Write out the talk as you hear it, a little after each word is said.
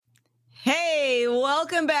Hey,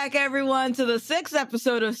 welcome back, everyone, to the 6th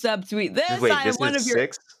episode of Subtweet This. Wait, I am this one is of your.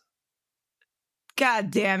 6?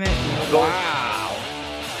 God damn it! Wow.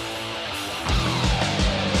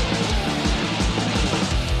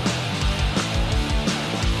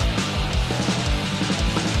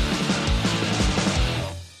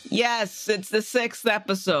 Yes, it's the 6th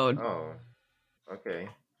episode. Oh, okay.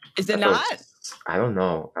 Is it I not? I don't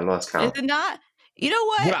know. I lost Is count. it not? You know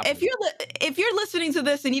what? Yeah. If you're listening to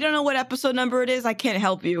this and you don't know what episode number it is, I can't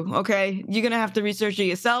help you. Okay, you're gonna have to research it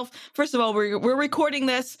yourself. First of all, we're recording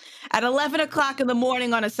this at 11 o'clock in the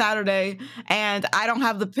morning on a Saturday, and I don't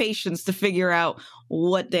have the patience to figure out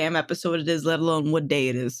what damn episode it is, let alone what day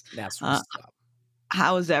it is. That's what's up.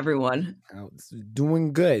 How is everyone?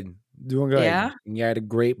 Doing good. Yeah? You had a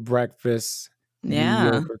great breakfast. Yeah.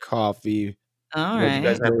 New Yorker coffee. All What you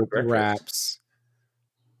guys right. have for Dope breakfast? wraps.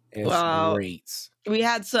 It's Well, great. We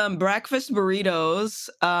had some breakfast burritos.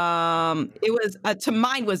 It was to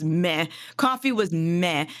mine was meh. Coffee was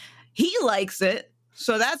meh. He likes it,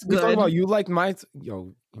 so that's We talking good. about you like my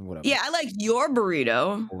whatever. Yeah, I liked your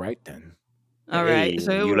burrito. All right then. All right,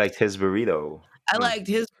 so you liked his burrito. I liked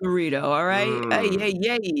his burrito. All right, hey,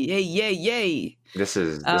 Mm. yay. This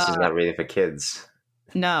is Uh, not really for kids.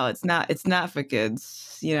 No, it's not. It's not for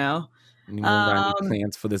kids. You know, Anyone got any Um,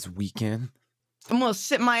 plans for this weekend? I'm gonna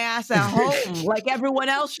sit my ass at home like everyone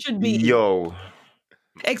else should be. Yo,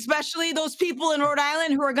 Especially those people in Rhode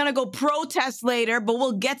Island who are gonna go protest later, but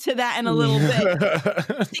we'll get to that in a little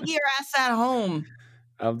bit. Sit your ass at home.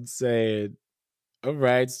 I'm saying, all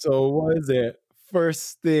right. So what is it?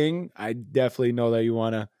 First thing, I definitely know that you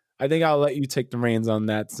wanna. I think I'll let you take the reins on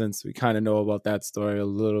that since we kind of know about that story a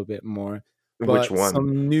little bit more. which But one?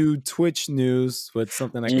 some new Twitch news with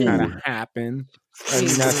something that kind of happened, and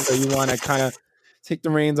that's so you want to kind of take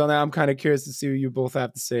the reins on that. I'm kind of curious to see what you both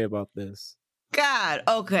have to say about this. God,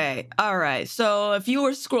 okay. All right. So if you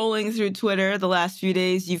were scrolling through Twitter the last few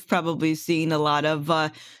days, you've probably seen a lot of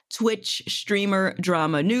Twitch streamer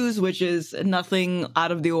drama news, which is nothing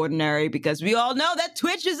out of the ordinary because we all know that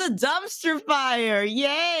Twitch is a dumpster fire.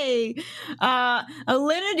 Yay.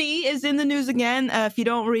 Alinity is in the news again. If you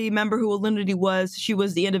don't remember who Alinity was, she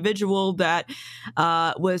was the individual that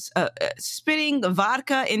was spitting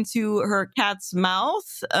vodka into her cat's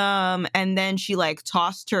mouth. And then she like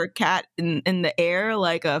tossed her cat in the air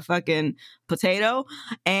like a fucking potato,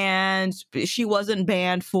 and she wasn't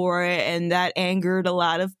banned for it, and that angered a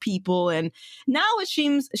lot of people. And now it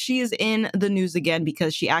seems she is in the news again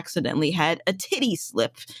because she accidentally had a titty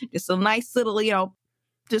slip, just a nice little,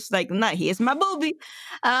 just like, nah, here's my booby.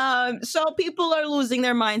 So people are losing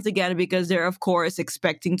their minds again because they're, of course,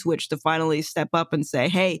 expecting Twitch to finally step up and say,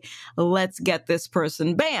 hey, let's get this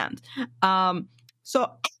person banned. So I'm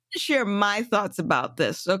going to share my thoughts about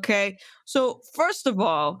this, okay? So first of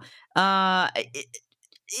all,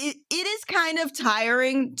 it is kind of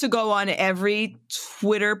tiring to go on every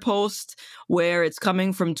Twitter post where it's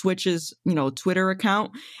coming from Twitch's, Twitter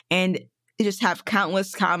account and just have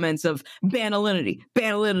countless comments of ban Alinity.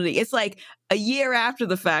 It's like a year after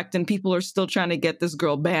the fact and people are still trying to get this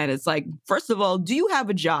girl banned. It's like, first of all, do you have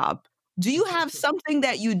a job? Do you have something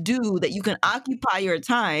that you do that you can occupy your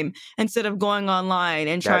time instead of going online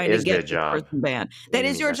and trying to get this person banned? That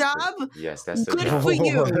is your job? Yes, that's the Good job. for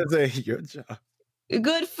you. Your job.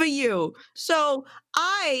 Good for you. So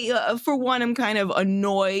I, for one, am kind of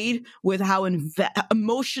annoyed with how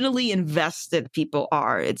emotionally invested people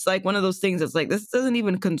are. It's like one of those things that's like, this doesn't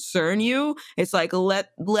even concern you. It's like,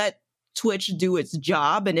 let Twitch do its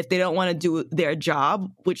job. And if they don't want to do their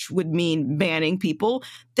job, which would mean banning people,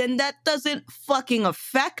 then that doesn't fucking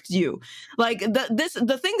affect you. Like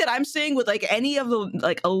the thing that I'm seeing with like any of the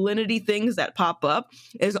like Alinity things that pop up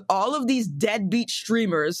is all of these deadbeat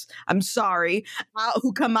streamers, I'm sorry,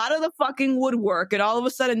 who come out of the fucking woodwork and all of a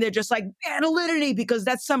sudden they're just like, ban Alinity because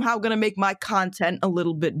that's somehow going to make my content a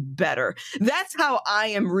little bit better. That's how I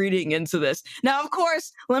am reading into this. Now, of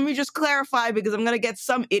course, let me just clarify because I'm going to get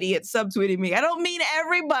some idiot subtweeting me. I don't mean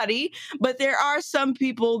everybody, but there are some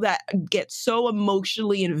people that get so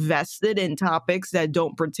emotionally invested in topics that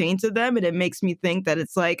don't pertain to them. And it makes me think that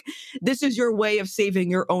it's like, this is your way of saving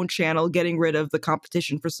your own channel, getting rid of the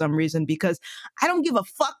competition for some reason, because I don't give a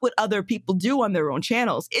fuck what other people do on their own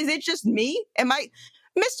channels. Is it just me?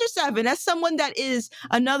 Mr. Seven, as someone that is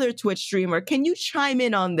another Twitch streamer, can you chime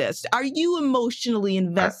in on this? Are you emotionally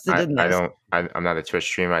invested in this? I'm not a Twitch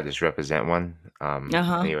streamer. I just represent one.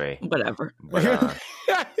 Anyway. Whatever. But,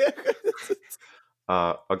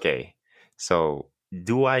 okay. So,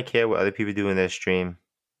 do I care what other people do in their stream?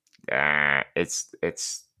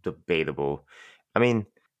 It's debatable. I mean,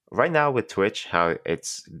 right now with Twitch, how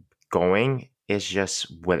it's going, it's just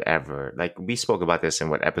whatever. Like we spoke about this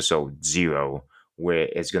in episode 0, where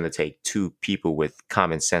it's gonna take two people with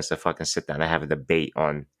common sense to fucking sit down and have a debate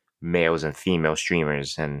on males and female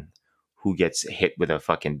streamers and who gets hit with a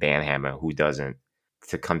fucking ban hammer, who doesn't,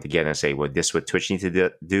 to come together and say, well, this is what Twitch needs to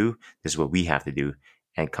do, this is what we have to do,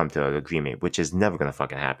 and come to an agreement, which is never gonna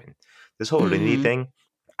fucking happen. This whole Lindy Mhm. thing,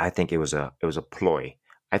 I think it was a ploy.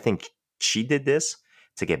 I think she did this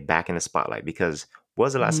to get back in the spotlight because what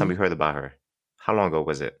was the last time we heard about her? How long ago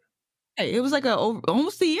was it? Hey, it was like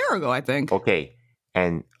almost a year ago, I think. Okay,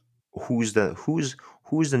 and who's the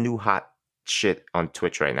new hot shit on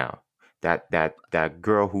Twitch right now? That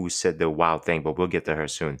girl who said the wild thing, but we'll get to her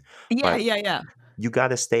soon. Yeah, But yeah. you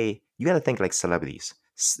gotta think like celebrities.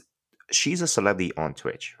 She's a celebrity on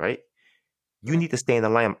Twitch, right? You need to stay in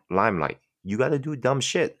the limelight. You gotta do dumb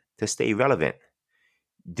shit to stay relevant.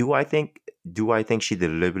 Do I think she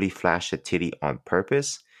deliberately flashed a titty on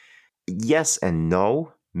purpose? Yes and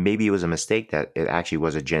no. Maybe it was a mistake, that it actually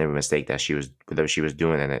was a genuine mistake, that she was whatever she was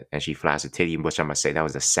doing in it, and she flashed a titty, which I must say that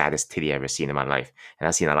was the saddest titty I ever seen in my life. And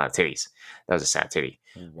I've seen a lot of titties. That was a sad titty.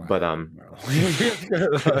 Wow, But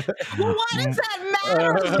Well, why does that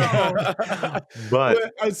matter, though?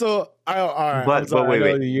 but So all right. But- I'm sorry, but wait,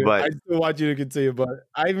 I know wait, you- but- I still want you to continue. But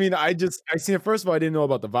I mean, I seen it. First of all, I didn't know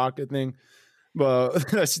about the vodka thing, but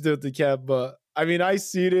she did the cap. But I mean, I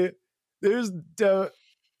seen it.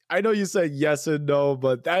 I know you said yes and no,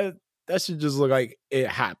 but that should just look like it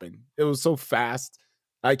happened. It was so fast.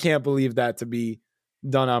 I can't believe that to be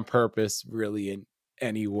done on purpose, really, in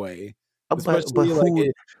any way. but Especially like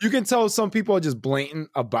who? you can tell some people are just blatant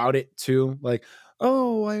about it too. Like,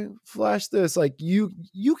 oh, I flashed this. Like you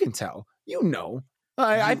can tell.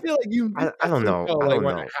 I feel like you. I don't know. Tell, I like, don't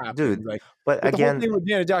when know, it happens. dude. Like But with the whole again, thing with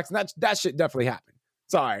Janet Jackson, that shit definitely happened.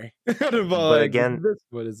 Sorry, but like, again-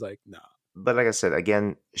 but it's like no. but like I said,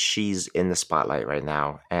 again, she's in the spotlight right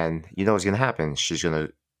now, and you know what's gonna happen. She's gonna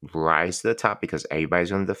rise to the top because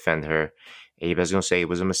everybody's gonna defend her. Everybody's gonna say it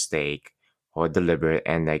was a mistake or deliberate,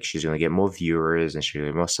 and like she's gonna get more viewers and she's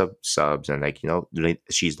gonna get more subs, and like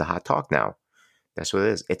she's the hot talk now. That's what it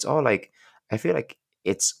is. It's all like, I feel like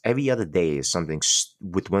it's every other day is something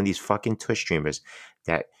with one of these fucking Twitch streamers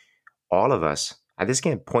that all of us. I just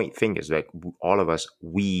can't point fingers. Like all of us,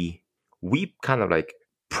 we kind of like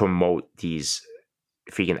promote these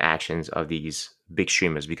freaking actions of these big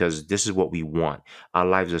streamers because this is what we want. Our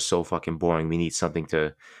lives are so fucking boring. We need something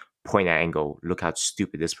to point at and go, look how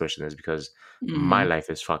stupid this person is because my Mhm. life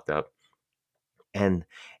is fucked up. And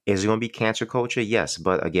is it going to be cancer culture? Yes.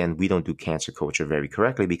 But again, we don't do cancer culture very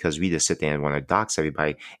correctly because we just sit there and want to dox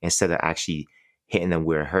everybody instead of actually hitting them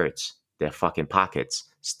where it hurts, their fucking pockets.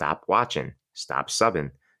 Stop watching. Stop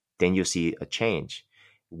subbing. Then you'll see a change.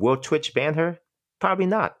 Will Twitch ban her? Probably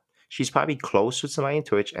not. She's probably close with somebody in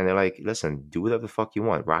Twitch and they're like, listen, do whatever the fuck you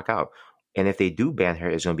want. Rock out. And if they do ban her,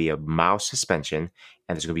 it's going to be a mild suspension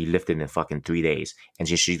and it's going to be lifted in fucking 3 days. And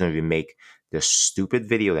she's going to make the stupid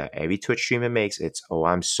video that every Twitch streamer makes. It's, oh,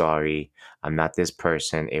 I'm sorry. I'm not this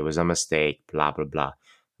person. It was a mistake. Blah, blah, blah.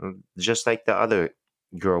 Just like the other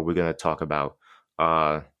girl we're going to talk about.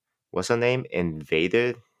 What's her name?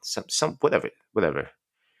 Invader? Some whatever.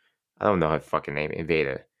 I don't know her fucking name.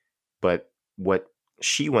 Invader. But what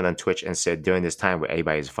she went on Twitch and said during this time where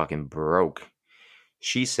everybody's fucking broke,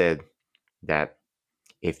 she said that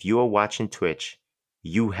if you are watching Twitch,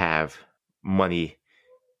 you have money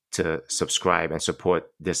to subscribe and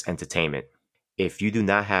support this entertainment. If you do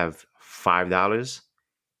not have $5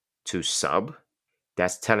 to sub,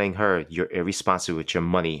 that's telling her you're irresponsible with your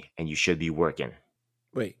money and you should be working.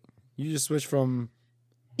 Wait, you just switched from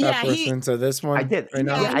that Yeah, person to this one? I did. Right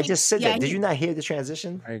now? Yeah, I just said yeah, that. Did you not hear the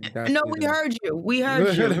transition? No, we heard you. We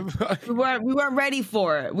heard you. We weren't ready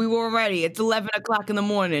for it. We weren't ready. It's 11 o'clock in the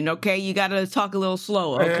morning. Okay, you got to talk a little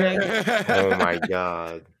slower. Okay. Oh my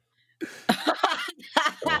god.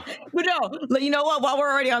 But no, you know what? While we're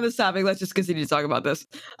already on this topic, let's just continue to talk about this.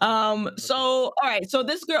 So all right. So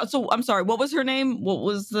this girl. So I'm sorry. What was her name? What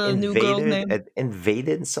was the new girl's name?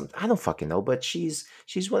 Invaded some. I don't fucking know. But she's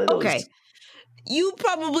one of those. Okay. You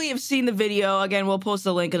probably have seen the video. Again, we'll post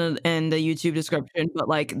the link in the YouTube description. But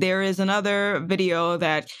like, there is another video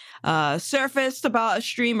that surfaced about a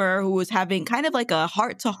streamer who was having kind of like a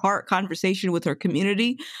heart-to-heart conversation with her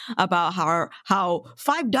community about how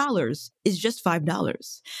 $5 is just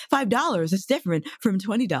 $5. $5 is different from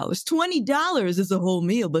 $20. $20 is a whole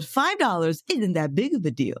meal, but $5 isn't that big of a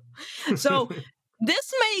deal. So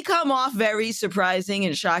this may come off very surprising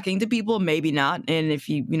and shocking to people, maybe not. And if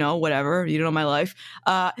you know, whatever, you don't know my life.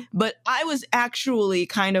 But I was actually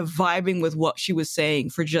kind of vibing with what she was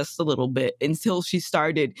saying for just a little bit until she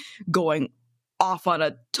started going off on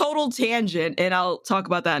a total tangent, and I'll talk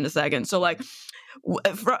about that in a second. So like,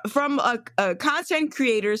 from a content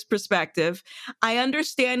creator's perspective, I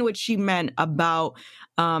understand what she meant about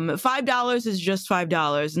 $5 is just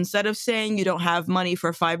 $5. Instead of saying you don't have money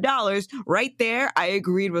for $5, right there, I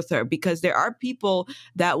agreed with her, because there are people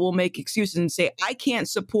that will make excuses and say, I can't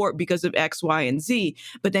support because of X, Y, and Z.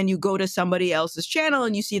 But then you go to somebody else's channel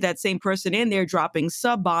and you see that same person in there dropping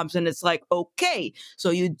sub bombs, and it's like, okay,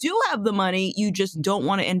 so you do have the money, you just don't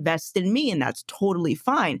want to invest in me, and that's totally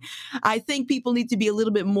fine. I think people need to be a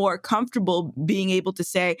little bit more comfortable being able to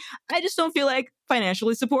say, I just don't feel like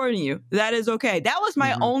financially supporting you. That is okay. That was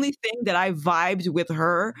my only thing that I vibed with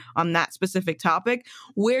her on that specific topic.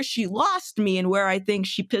 Where she lost me and where I think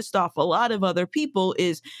she pissed off a lot of other people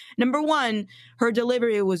is, number one, her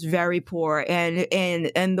delivery was very poor, and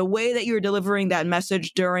the way that you're delivering that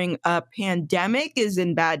message during a pandemic is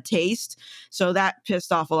in bad taste. So that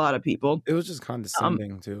pissed off a lot of people. It was just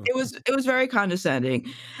condescending too. It was very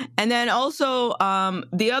condescending. And then also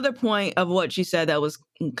the other point of what she said that was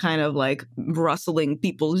kind of like rustling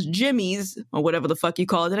people's jimmies, or whatever the fuck you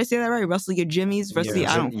call it. Did I say that right? Rustle your jimmies?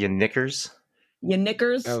 Your knickers? Your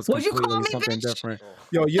knickers? That was What'd you call completely me, something bitch? different.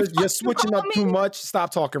 Yo, you're switching up me? too much.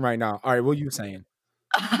 Stop talking right now. All right, what are you saying?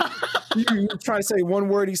 You trying to say one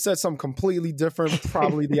word, he said something completely different,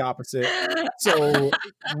 probably the opposite. So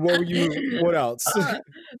what else?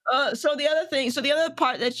 So the other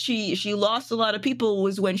part that she lost a lot of people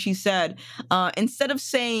was when she said, instead of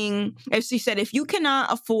saying, as she said, if you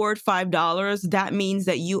cannot afford $5, that means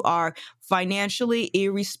that you are financially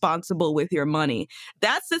irresponsible with your money.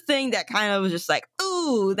 That's the thing that kind of was just like,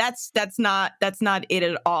 ooh, that's not it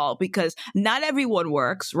at all, because not everyone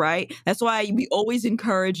works, right? That's why we always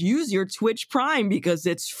encourage, use your Twitch Prime, because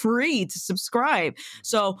it's free to subscribe.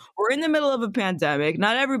 So we're in the middle of a pandemic.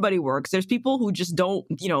 Not everybody works. There's people who just don't,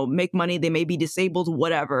 make money. They may be disabled,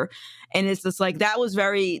 whatever. And it's just like, that was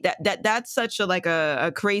that's such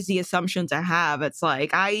a crazy assumption to have. It's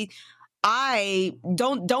like, I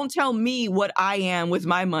don't tell me what I am with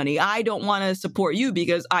my money. I don't want to support you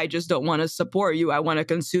because I just don't want to support you. I want to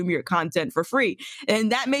consume your content for free.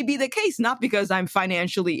 And that may be the case, not because I'm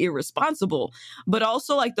financially irresponsible, but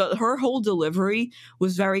also like her whole delivery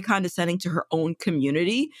was very condescending to her own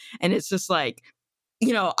community. And it's just like,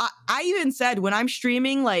 I even said when I'm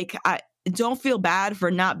streaming, like, I don't feel bad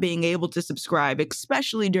for not being able to subscribe,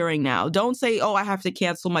 especially during now. Don't say, oh, I have to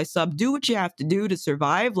cancel my sub. Do what you have to do to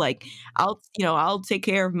survive. Like, I'll take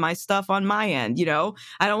care of my stuff on my end.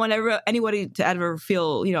 I don't want anybody to ever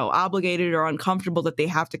feel, obligated or uncomfortable that they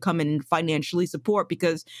have to come in and financially support,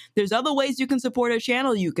 because there's other ways you can support a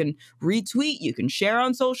channel. You can retweet, you can share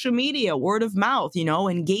on social media, word of mouth,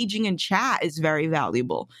 engaging in chat is very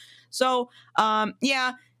valuable. So,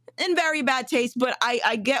 yeah, in very bad taste, but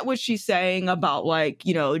I get what she's saying about, like,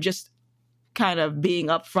 just kind of being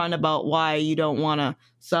upfront about why you don't want to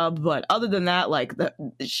sub. But other than that, like,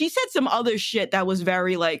 she said some other shit that was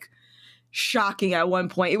very, like, shocking at one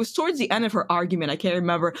point. It was towards the end of her argument. I can't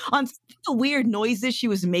remember. On the weird noises she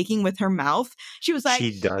was making with her mouth. She was like,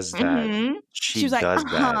 she does that. Mm-hmm. She was like, does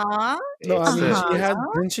that. No, I mean, Uh-huh.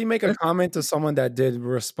 didn't she make a comment to someone that did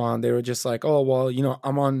respond? They were just like, oh, well,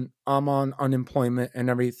 I'm on unemployment and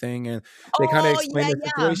everything. And they kind of explained the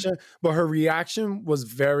situation. But her reaction was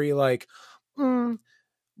very like,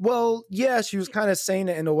 well, yeah, she was kind of saying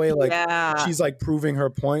it in a way like she's like proving her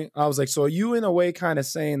point. I was like, so are you in a way kind of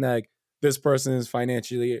saying that this person is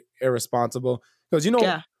financially irresponsible? Because,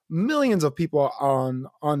 millions of people are on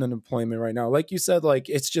unemployment right now. Like you said, like,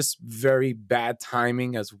 it's just very bad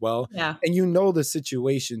timing as well. Yeah. And the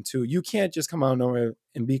situation too. You can't just come out of nowhere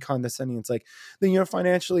and be condescending. It's like, then you're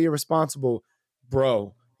financially irresponsible,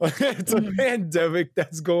 bro. It's a pandemic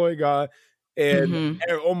that's going on. And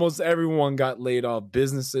almost everyone got laid off.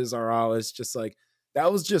 Businesses are out. It's just like,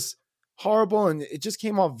 that was just horrible. And it just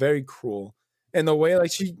came off very cruel. And the way,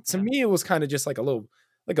 like, to me, it was kind of just like a little,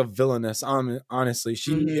 like a villainous, honestly.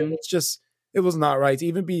 It was not right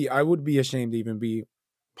to I would be ashamed to even be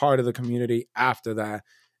part of the community after that.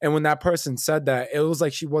 And when that person said that, it was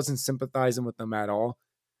like she wasn't sympathizing with them at all.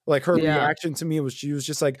 Like, her reaction to me was, she was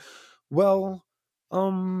just like, well,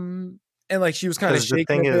 and like she was kind of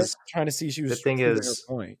shaking a bit, trying to see she was proving her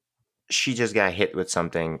point. She just got hit with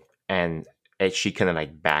something and she couldn't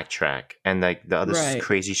like backtrack. And like the other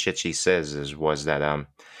crazy shit she says was that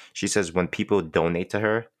she says when people donate to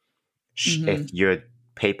her, if your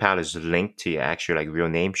PayPal is linked to your actual like real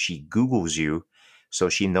name, she Googles you, so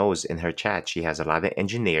she knows in her chat she has a lot of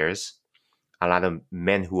engineers, a lot of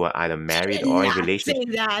men who are either married or in relationship.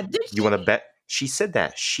 You want to bet? She said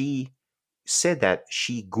that. She said that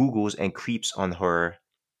she Googles and creeps on her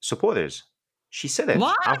supporters. She said it.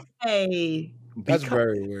 Why? That's Because,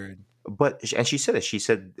 very weird. and she said it. She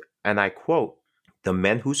said, and I quote, "The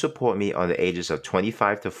men who support me are the ages of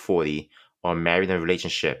 25 to 40 are married in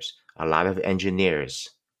relationships. A lot of engineers.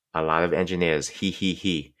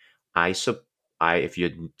 He. I sup. If your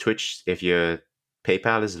Twitch, if your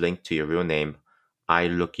PayPal is linked to your real name, I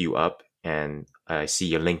look you up and I see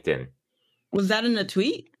your LinkedIn." Was that in a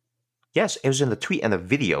tweet? Yes, it was in the tweet and the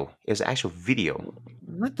video. It was an actual video.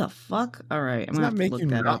 What the fuck? All right, I'm Does gonna that have to make look you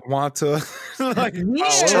that not up. want to like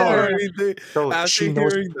Weird. follow her or anything So after she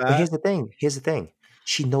knows. hearing But that? here's the thing.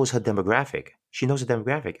 She knows her demographic.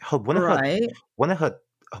 One of her Right. one of her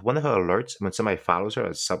alerts when somebody follows her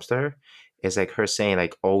or subs to her is like her saying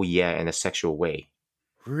like, "Oh yeah," in a sexual way.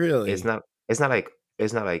 Really? It's not. It's not like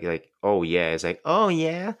oh yeah. It's like oh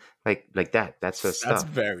yeah, like that. That's her That's stuff.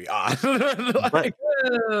 very odd. But Like,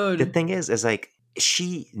 the Dude. thing is like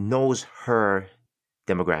she knows her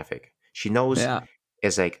demographic. She knows. Yeah.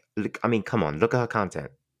 It's like I mean, come on, look at her content.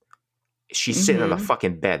 She's sitting on a Mhm.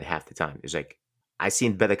 fucking bed half the time. It's like I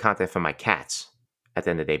seen better content for my cats at the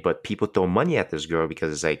end of the day, but people throw money at this girl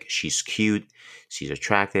because it's like she's cute, she's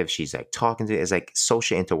attractive, she's like talking to. It's like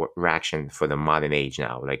social interaction for the modern age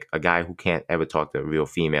now. Like a guy who can't ever talk to a real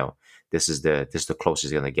female. This is the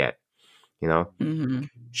closest he's gonna get. You know, Mhm.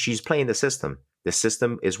 she's playing the system. The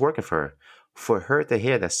system is working for her. For her to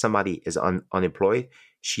hear that somebody is unemployed,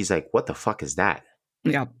 she's like, "What the fuck is that?"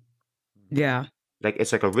 Yeah. Yeah. Like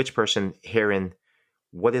it's like a rich person hearing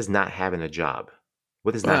what is not having a job?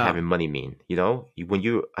 What does not Yeah. having money mean? You know, when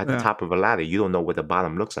you're at the Yeah. top of a ladder, you don't know what the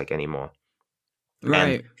bottom looks like anymore. And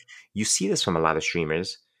Right. you see this from a lot of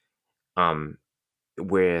streamers,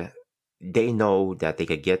 where they know that they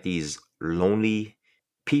could get these lonely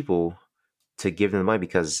people to give them money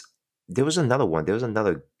because there was another one. There was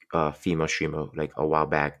another female streamer like a while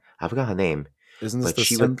back. I forgot her name, isn't this but the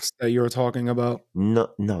she would simps that you were talking about? no.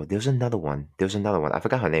 There's another one. I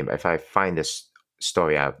forgot her name. If I find this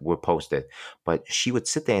story, I will post it. But she would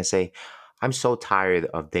sit there and say, "I'm so tired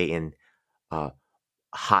of dating uh,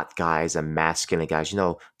 hot guys and masculine guys. You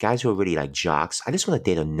know, guys who are really like jocks. I just want to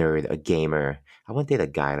date a nerd, a gamer. I want to date a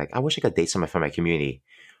guy. Like I wish I could date someone from my community."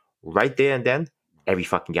 Right there and then, every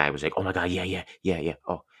fucking guy was like, "Oh my god, yeah.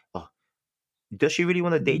 Oh, does she really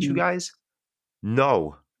want to date you Mhm. guys?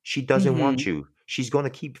 No, she doesn't want Mhm. you. She's gonna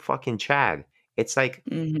keep fucking Chad." It's like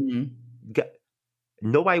Mhm.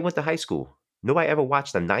 nobody went to high school. Nobody ever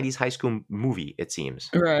watched a 90s high school movie, it seems.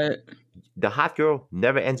 Right. The hot girl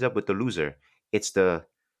never ends up with the loser. It's the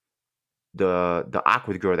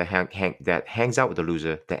awkward girl that hangs out with the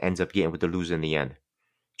loser that ends up getting with the loser in the end.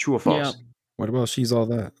 True or Yeah. false? What about She's All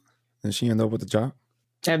That? Did she end up with the job?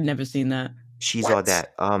 I've never seen that. She's all What?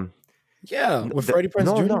 that. Yeah, with Freddie Prinze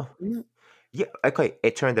no, Jr. no. isn't it? Yeah, okay.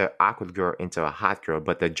 It turned the awkward girl into a hot girl,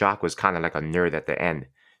 but the jock was kind of like a nerd at the end.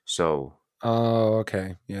 So Oh,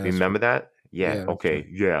 okay. Yeah, that's remember that? Yeah. Yeah, that's Okay.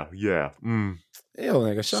 Yeah. Yeah. true. Ew,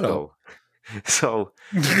 nigga, shut up. So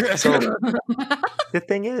the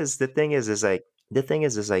thing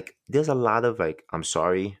is like there's a lot of like I'm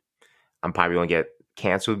sorry, I'm probably gonna get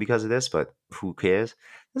canceled because of this, but who cares?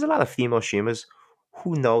 There's a lot of female streamers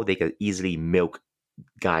who know they could easily milk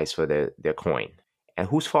guys for their coin. And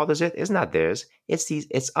whose fault is it? It's not theirs.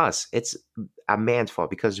 It's us. It's a man's fault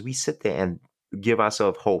because we sit there and give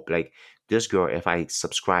ourselves hope. Like this girl, if I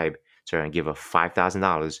subscribe to her and give her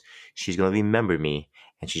 $5,000, she's gonna remember me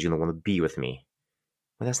and she's gonna want to be with me.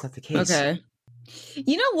 But that's not the case. Okay.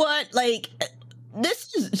 You know what? Like,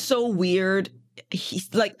 this is so weird.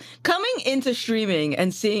 He's like coming into streaming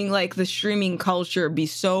and seeing like the streaming culture be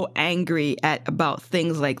so angry about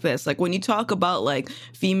things like this. Like when you talk about like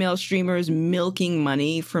female streamers milking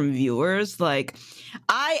money from viewers, like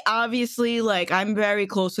I obviously like I'm very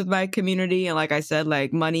close with my community, and like I said,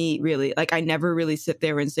 like money really like I never really sit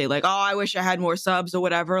there and say like, oh, I wish I had more subs or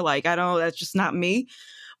whatever. Like I don't, that's just not me.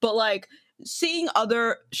 But like seeing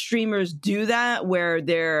other streamers do that where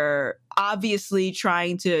they're obviously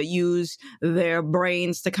trying to use their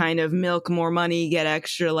brains to kind of milk more money, get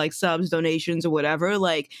extra like subs, donations or whatever,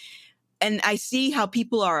 like, and I see how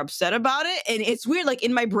people are upset about it, and it's weird. Like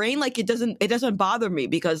in my brain, like it doesn't bother me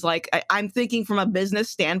because like I'm thinking from a business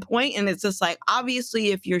standpoint, and it's just like obviously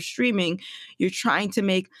if you're streaming, you're trying to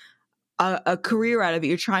make a career out of it.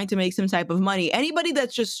 You're trying to make some type of money. Anybody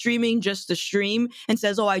that's just streaming just to stream and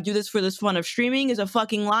says, "Oh, I do this for this fun of streaming," is a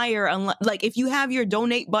fucking liar. Like if you have your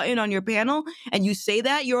donate button on your panel and you say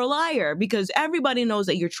that, you're a liar because everybody knows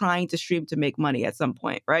that you're trying to stream to make money at some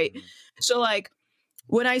point, right? So like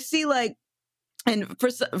when I see like and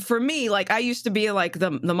for me, like I used to be in like the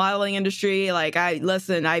modeling industry. Like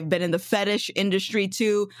I've been in the fetish industry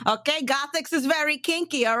too. Okay, Gothics is very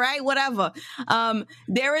kinky. All right, whatever.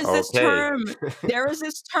 There is this Okay. term. There is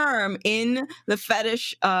this term in the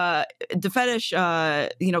fetish,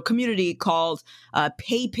 community called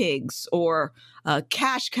pay pigs or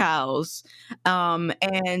cash cows.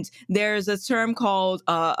 And there's a term called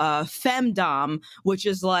femdom, which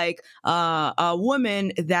is like a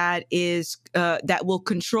woman that is that will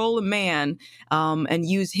control a man and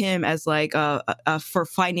use him as like for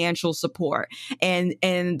financial support, and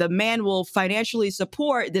the man will financially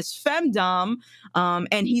support this femdom,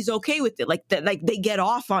 and he's okay with it, like that, like they get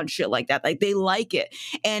off on shit like that, like they like it.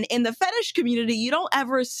 And in the fetish community, you don't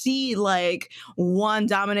ever see like one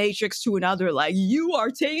dominatrix to another, like you are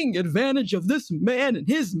taking advantage of this man and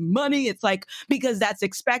his money. It's like, because that's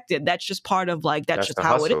expected. That's just part of like, that's just the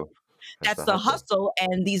how it is. hustle. That's the hustle,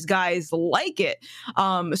 and these guys like it.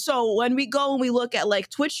 So when we go and we look at like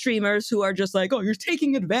Twitch streamers who are just like, oh, you're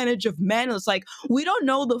taking advantage of men, it's like we don't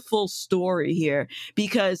know the full story here,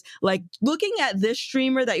 because like looking at this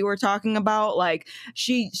streamer that you were talking about, like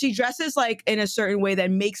she dresses like in a certain way that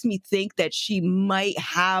makes me think that she might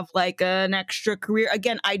have like an extra career.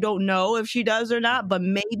 Again, I don't know if she does or not, but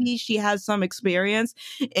maybe she has some experience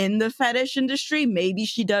in the fetish industry. Maybe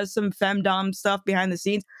she does some femdom stuff behind the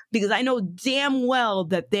scenes, because I know damn well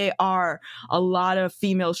that there are a lot of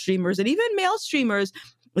female streamers and even male streamers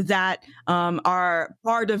that are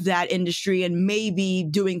part of that industry and maybe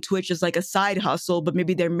doing Twitch as like a side hustle, but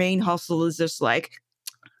maybe their main hustle is just like,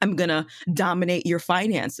 I'm going to dominate your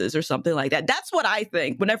finances or something like that. That's what I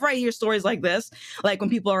think. Whenever I hear stories like this, like when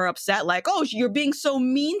people are upset, like, oh, you're being so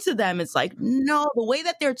mean to them. It's like, no, the way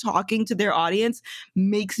that they're talking to their audience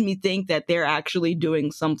makes me think that they're actually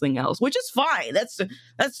doing something else, which is fine.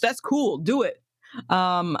 That's cool. Do it.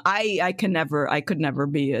 I could never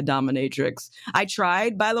be a dominatrix. I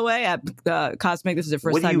tried, by the way, at Cosmic. This is the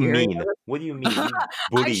first What do time you hearing mean? it. What do you mean? You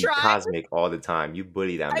bully Cosmic all the time. You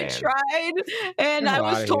bully that man. I tried, and Get I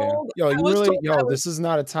was outta here. told. Yo, I you was really, told I yo, was- this is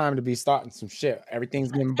not a time to be starting some shit.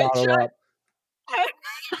 Everything's getting bottled tried. up.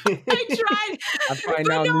 I tried. I find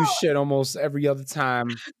But out no. new shit almost every other time.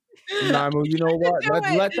 Namu, you know what?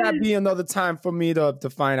 Let that be another time for me to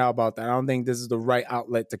find out about that. I don't think this is the right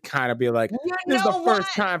outlet to kind of be like, You this is know the first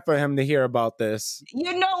what? time for him to hear about this.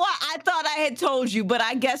 You know what? I thought I had told you, but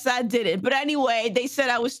I guess I didn't. But anyway, they said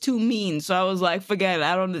I was too mean, so I was like, forget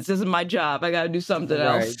it. This isn't my job. I got to do something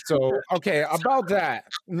Right. else. So, okay, about that.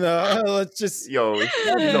 No, let's just. Yo, you let's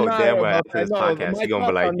know deny damn well about after this that. No, podcast, my you're gonna be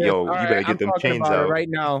thoughts like, on this. yo, All you right, better get I'm them talking chains about it out. right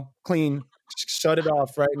now. Clean. Shut it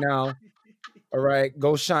off right now. All right,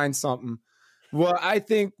 go shine something. Well, I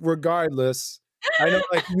think regardless, I know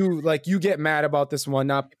like you get mad about this one.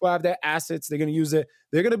 Now people have their assets, they're gonna use it.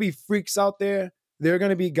 They're gonna be freaks out there. There are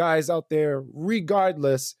gonna be guys out there,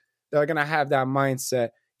 regardless, that are gonna have that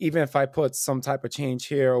mindset. Even if I put some type of change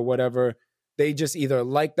here or whatever, they just either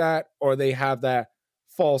like that or they have that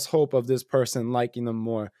false hope of this person liking them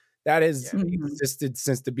more. That has existed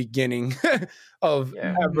since the beginning of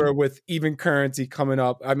ever, with even currency coming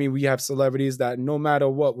up. I mean, we have celebrities that no matter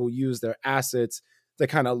what will use their assets to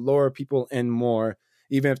kind of lure people in more,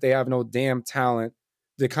 even if they have no damn talent,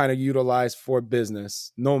 to kind of utilize for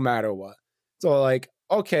business, no matter what. So like,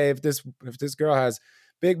 okay, if this girl has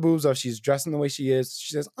big boobs or she's dressing the way she is,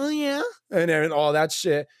 she says, oh yeah, and then all that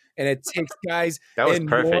shit. And it takes guys That was in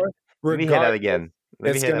perfect. more. Let me hear that again.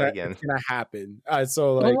 Let me hear that again. It's gonna happen.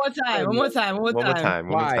 So like, one more time. One more time.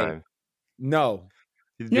 why? No.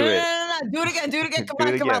 You do No, it. no. Do it again. Come Do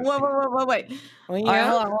on, it come on. again. Wait. Oh, All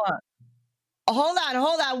yeah? right,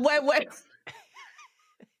 hold on. Wait.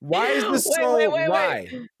 Why is this Wait.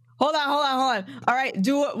 Hold on. All right,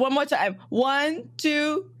 do it one more time. 1,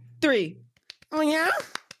 2, 3. Oh yeah?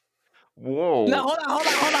 Whoa. No, hold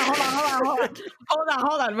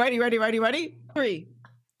on. Ready? 3.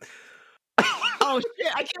 Oh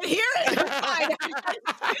shit, I can't hear it.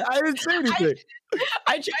 I didn't say anything.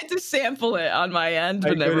 I tried to sample it on my end,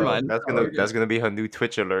 but never mind. That's gonna be her new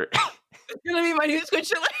Twitch alert. It's gonna be my new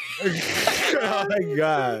Twitch alert. Oh my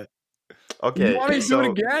god. Okay. You want me to do it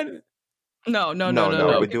again? No.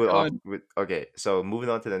 We do it off. Okay, so moving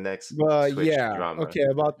on to the next Twitch drama. Okay,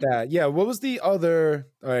 about that. Yeah, what was the other?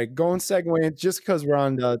 All right, go and segue in, just because we're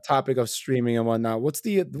on the topic of streaming and whatnot.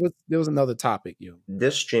 There was another topic,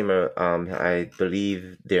 This streamer, I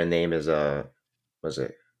believe their name is was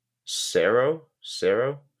it Cero?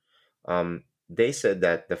 They said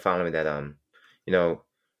that the following, that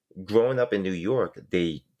growing up in New York,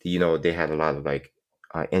 they had a lot of like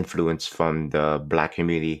influence from the Black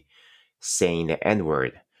community saying the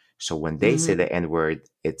N-word. So when they say Mm-hmm. the N word,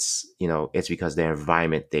 it's it's because their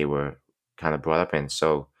environment they were kind of brought up in.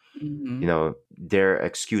 So Mm-hmm. their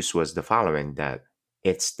excuse was the following: that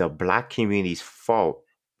it's the black community's fault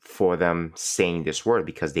for them saying this word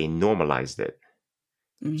because they normalized it.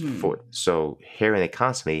 Mm-hmm. So hearing it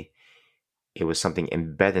constantly, it was something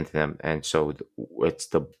embedded into them, and so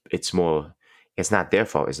it's more, it's not their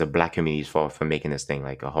fault, it's the black community's fault for making this thing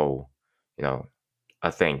like a whole, you know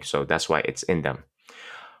a thing. So that's why it's in them.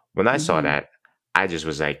 When I saw Mm-hmm. that, I just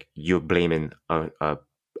was like, you're blaming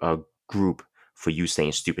a group for you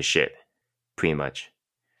saying stupid shit, pretty much.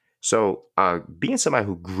 So, being somebody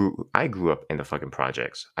I grew up in the fucking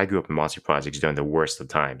projects. I grew up in monster projects during the worst of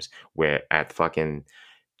times, where at fucking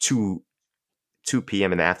 2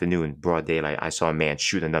 p.m. in the afternoon, broad daylight, I saw a man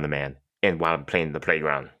shoot another man, and while I'm playing in the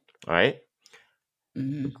playground. All right,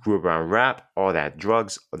 Mm-hmm. grew up around rap, all that,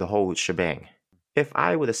 drugs, the whole shebang. If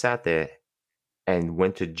I would have sat there and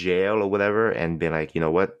went to jail or whatever and been like, you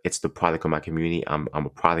know what, it's the product of my community. I'm a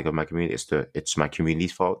product of my community. It's my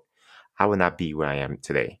community's fault. I would not be where I am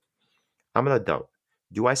today. I'm an adult.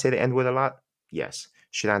 Do I say the N word a lot? Yes.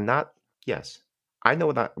 Should I not? Yes. I know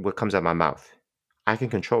what comes out of my mouth. I can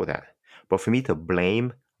control that. But for me to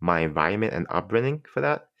blame my environment and upbringing for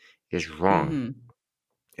that is wrong. Mm-hmm.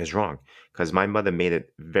 Is wrong. Because my mother made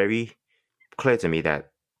it very clear to me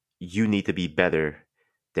that you need to be better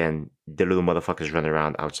than the little motherfuckers running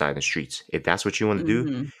around outside the streets. If that's what you want to do,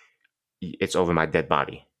 Mm-hmm. it's over my dead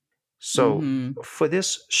body. So Mm-hmm. for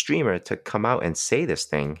this streamer to come out and say this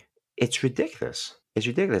thing, it's ridiculous. It's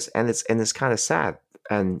ridiculous, and it's kind of sad.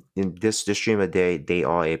 And in this streamer, they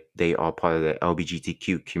are part of the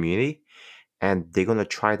LGBTQ community, and they're gonna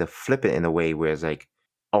try to flip it in a way where it's like,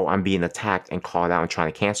 oh, I'm being attacked and called out and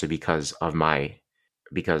trying to cancel because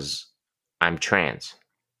I'm trans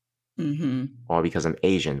Mm-hmm. or because I'm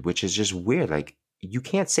Asian, which is just weird. Like, you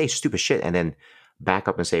can't say stupid shit and then back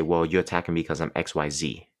up and say, well, you're attacking me because I'm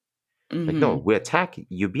XYZ. Like, no, Mm-hmm.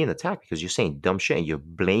 you're being attacked because you're saying dumb shit and you're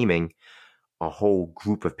blaming a whole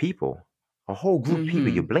group of people. A whole group of people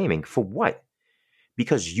you're Mm-hmm. blaming for what?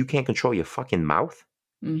 Because you can't control your fucking mouth?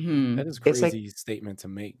 Mm-hmm. That is a It's like, crazy statement to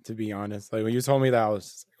make, to be honest. Like when you told me that, I was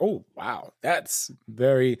just like, oh wow, that's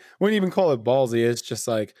very, wouldn't even call it ballsy. It's just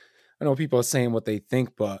like, I know people are saying what they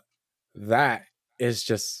think, but that is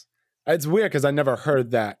just, it's weird because I never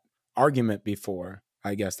heard that argument before.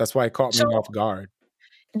 I guess that's why it caught me So off guard.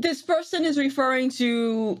 this person is referring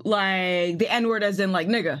to like the N word as in like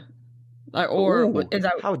nigga, like, or ooh, is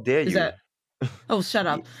that how dare is you? that? Oh, shut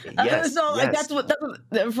up. Yes, So like yes,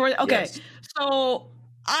 okay. yes. So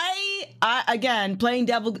I again playing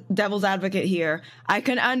devil's advocate here. I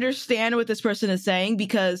can understand what this person is saying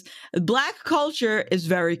because black culture is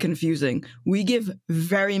very confusing. We give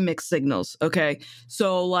very mixed signals. Okay,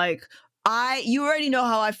 so like. You already know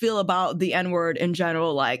how I feel about the N word in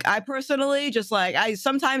general. Like, I personally just like,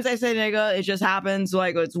 sometimes I say nigga, it just happens,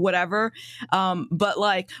 like, it's whatever. But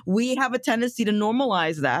like, we have a tendency to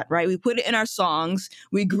normalize that, right? We put it in our songs,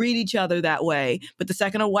 we greet each other that way. But the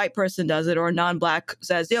second a white person does it or a non-black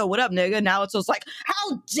says, yo, what up, nigga? Now it's just like,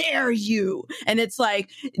 how dare you? And it's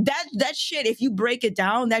like, that shit, if you break it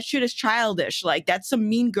down, that shit is childish. Like, that's some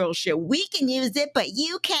mean girl shit. We can use it, but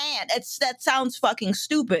you can't. That sounds fucking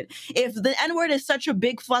stupid. If the N-word is such a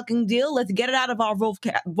big fucking deal, let's get it out of our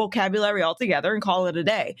vocabulary altogether and call it a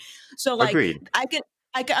day. So like, Agreed.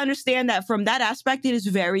 I can understand that from that aspect, it is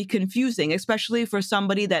very confusing, especially for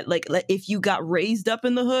somebody that like if you got raised up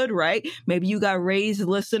in the hood, right? Maybe you got raised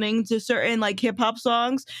listening to certain like hip hop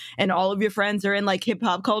songs and all of your friends are in like hip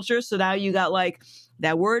hop culture. So now you got like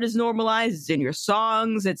that word is normalized. It's in your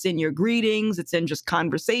songs, it's in your greetings, it's in just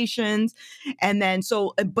conversations. And then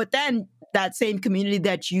but then that same community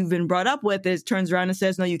that you've been brought up with turns around and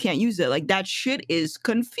says, no, you can't use it. Like that shit is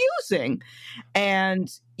confusing. And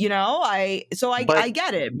I But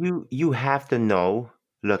get it. you have to know.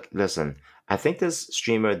 Look, listen. I think this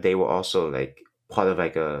streamer, they were also like part of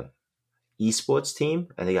like a esports team,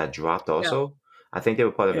 and they got dropped Yeah. also. I think they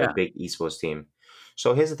were part of a Yeah. big esports team.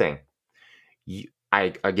 So here's the thing.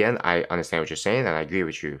 I understand what you're saying, and I agree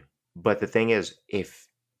with you. But the thing is, if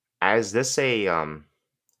as let's say,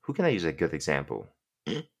 who can I use a good example?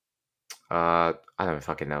 I don't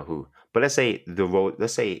fucking know who, but let's say the role.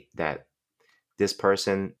 Let's say that this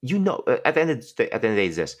person, at the end of the day,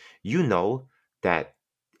 is this: you know that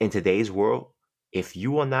in today's world, if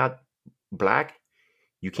you are not black,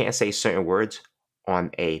 you can't say certain words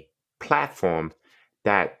on a platform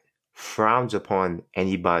that frowns upon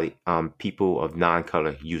anybody, people of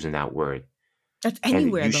non-color using that word. That's And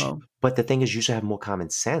anywhere you should, though. but the thing is, you should have more common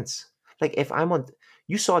sense. Like if I'm on,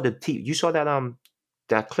 you saw that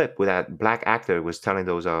that clip where that black actor was telling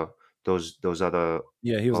those other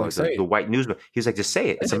Yeah, he was like, say the it. white newsman. He was like, just say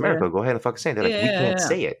it. It's Yeah. America. Go ahead and fucking say it. They're like, we Yeah, can't yeah.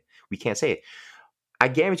 say it. We can't say it. I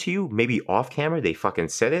guarantee you, maybe off camera they fucking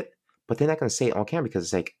said it, but they're not gonna say it on camera because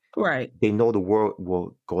it's like Right. they know the world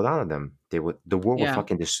will go down on them. The world will Yeah.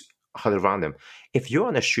 fucking just huddle around them. If you're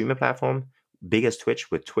on a streaming platform, big as Twitch,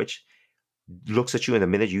 with Twitch looks at you in the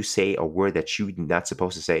minute you say a word that you're not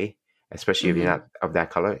supposed to say, especially if you're Mhm. not of that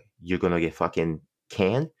color, you're gonna get fucking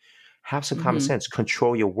canned. Have some common Mhm. sense.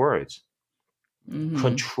 Control your words. Mhm.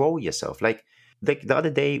 Control yourself. Like the other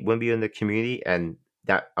day when we were in the community and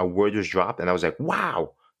that a word was dropped, and I was like,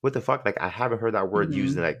 wow, what the fuck? Like I haven't heard that word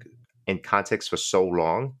used in Mhm. like in context for so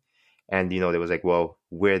long. And there was like, well,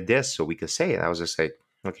 wear this so we could say it. And I was just like,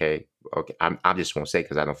 okay, I just won't say it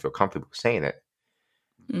because I don't feel comfortable saying it,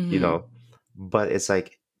 you Mhm. know. But it's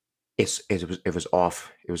like it was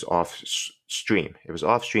off stream. It was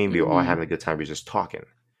off stream. We were all Mhm. having a good time. We were just talking.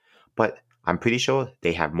 But I'm pretty sure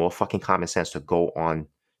they have more fucking common sense to go on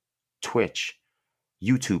Twitch,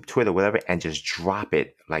 YouTube, Twitter, whatever, and just drop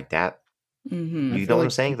it like that. I You Mhm. know feel what I'm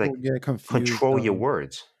like saying? people Like get confused control your though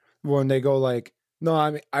words. when they go like, no,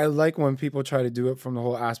 I mean, I like when people try to do it from the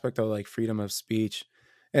whole aspect of like freedom of speech,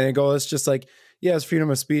 and they go, it's just like, yeah, it's freedom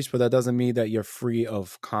of speech, but that doesn't mean that you're free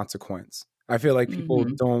of consequence. I feel like people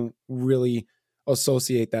Mhm. don't really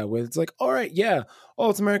associate that with. It's like, all right, yeah, oh,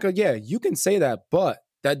 it's America, yeah, you can say that, but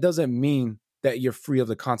that doesn't mean that you're free of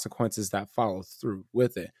the consequences that follow through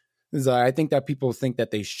with it. I think that people think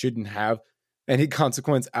that they shouldn't have any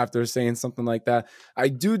consequence after saying something like that. I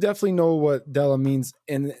do definitely know what Della means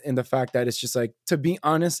in the fact that it's just like, to be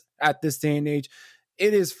honest, at this day and age,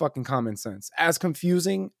 it is fucking common sense. As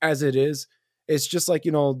confusing as it is, it's just like,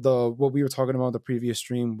 the what we were talking about in the previous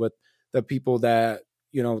stream with the people that,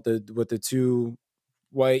 with the two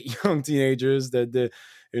white young teenagers that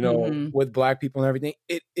Mhm. with black people and everything.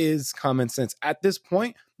 It is common sense. At this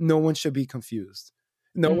point, no one should be confused.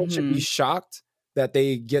 No one should be Mhm. shocked that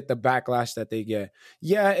they get the backlash that they get.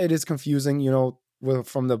 Yeah, it is confusing,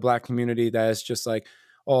 from the black community, that it's just like,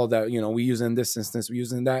 oh, that, we use in this instance, we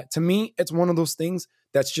use in that. To me, it's one of those things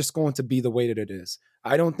that's just going to be the way that it is.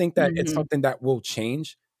 I don't think that it's Mhm. something that will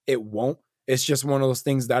change. It won't. It's just one of those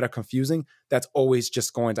things that are confusing that's always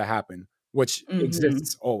just going to happen, which Mhm.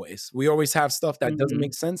 exists always. We always have stuff that doesn't Mhm.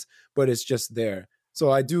 make sense, but it's just there. So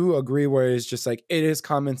I do agree where it's just like, it is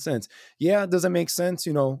common sense. Yeah, does it make sense?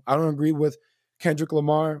 I don't agree with Kendrick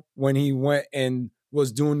Lamar when he went and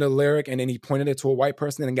was doing the lyric and then he pointed it to a white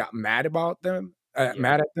person and got mad about them, Yeah.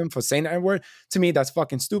 mad at them for saying that word. To me, that's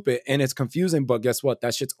fucking stupid and it's confusing. But guess what?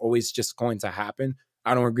 That shit's always just going to happen.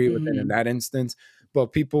 I don't agree with it in Mhm. that instance. But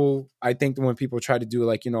I think when people try to do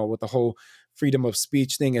like, with the whole freedom of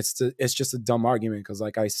speech thing, it's just a dumb argument because,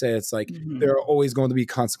 like I said, it's like Mhm. there are always going to be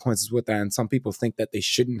consequences with that, and some people think that they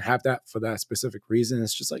shouldn't have that for that specific reason.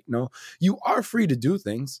 It's just like, no, you are free to do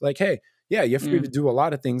things. Like, hey, yeah, you're free Yeah. to do a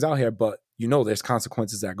lot of things out here, but there's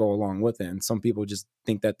consequences that go along with it, and some people just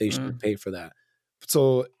think that they should pay for that.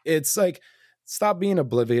 So it's like, stop being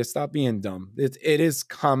oblivious, stop being dumb. It is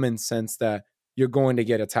common sense that you're going to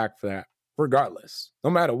get attacked for that, regardless, no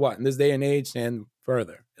matter what, in this day and age and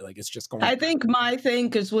further. Like, it's just going. I think my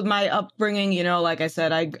thing is with my upbringing, like I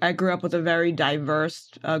said, I grew up with a very diverse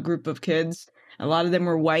group of kids. A lot of them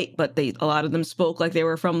were white, but a lot of them spoke like they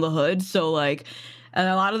were from the hood. So like, and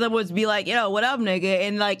a lot of them would be like, what up, nigga?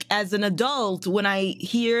 And like, as an adult, when I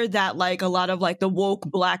hear that like a lot of like the woke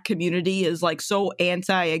black community is like so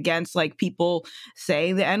against like people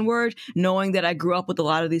saying the N-word, knowing that I grew up with a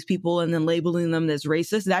lot of these people and then labeling them as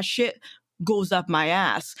racist, that shit goes up my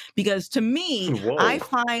ass. Because to me, Whoa. I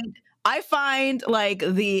find like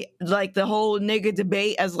the whole nigga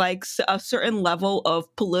debate as like a certain level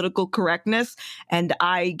of political correctness, and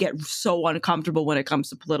I get so uncomfortable when it comes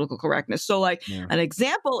to political correctness. So like an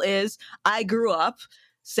example is I grew up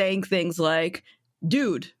saying things like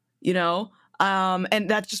dude, and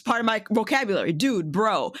that's just part of my vocabulary. Dude,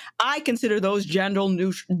 bro. I consider those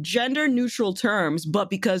gender neutral terms,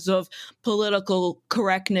 but because of political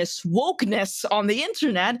correctness, wokeness on the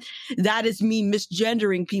internet, that is me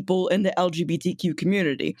misgendering people in the LGBTQ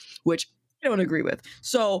community, which I don't agree with.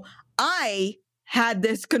 So I had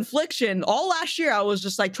this confliction all last year. I was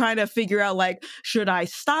just like trying to figure out like, should I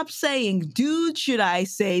stop saying dude? Should I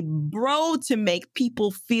say bro to make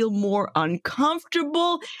people feel more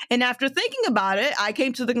uncomfortable? And after thinking about it, I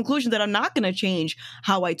came to the conclusion that I'm not going to change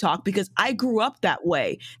how I talk because I grew up that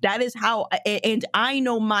way. That is how, and I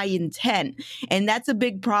know my intent. And that's a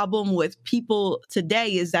big problem with people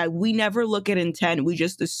today is that we never look at intent. We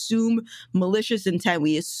just assume malicious intent.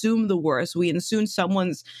 We assume the worst. We assume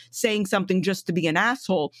someone's saying something just to be an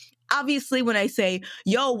asshole. obviously when I say,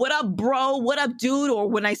 yo, what up, bro? What up, dude? Or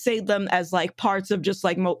when I say them as like parts of just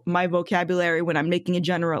like my vocabulary when I'm making a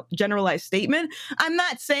generalized statement, I'm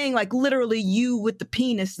not saying like literally you with the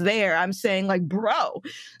penis there. I'm saying like, bro.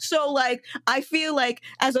 So like, I feel like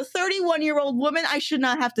as a 31-year-old woman, I should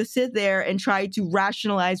not have to sit there and try to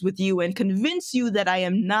rationalize with you and convince you that I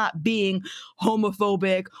am not being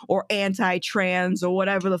homophobic or anti-trans or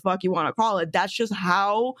whatever the fuck you want to call it. That's just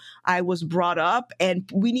how I was brought up. And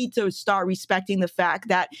we need to start respecting the fact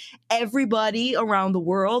that everybody around the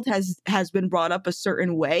world has been brought up a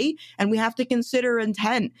certain way, and we have to consider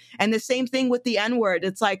intent. And the same thing with the N-word.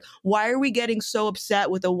 It's like, why are we getting so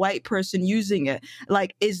upset with a white person using it?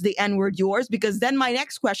 Like, is the N-word yours? Because then my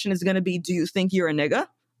next question is going to be, do you think you're a nigga?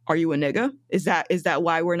 Are you a nigga? Is that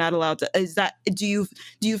why we're not allowed to? Do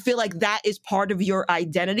you feel like that is part of your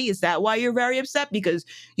identity? Is that why you're very upset? Because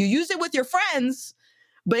you use it with your friends,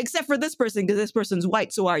 but except for this person, because this person's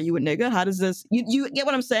white. So are you a nigga? How does this? You get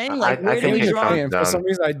what I'm saying? Like, I where do think we it draw? comes And for some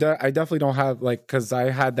reason, I definitely don't have like, because I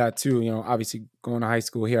had that too. You know, obviously going to high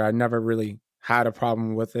school here, I never really had a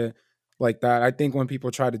problem with it like that. I think when people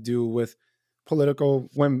try to do with political,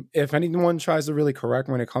 if anyone tries to really correct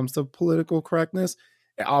when it comes to political correctness,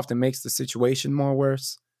 it often makes the situation more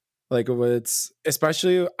worse. Like it's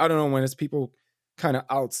especially, I don't know, when it's people kind of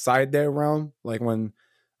outside their realm. Like when,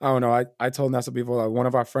 I don't know, I told Nessa before, like one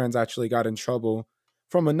of our friends actually got in trouble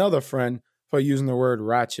from another friend for using the word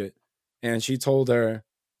ratchet. And she told her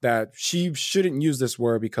that she shouldn't use this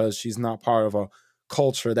word because she's not part of a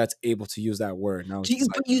culture that's able to use that word. And I was just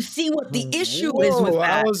like, But you see what the issue is with whoa. I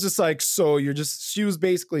that. was just like, so she was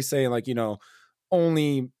basically saying like, you know,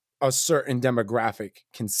 only a certain demographic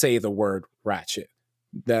can say the word ratchet,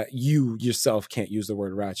 that you yourself can't use the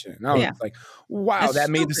word ratchet. And I was like, wow, That's that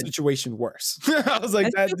made the stupid. situation worse. I was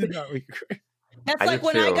like, That's that did stupid. not make it great. That's I like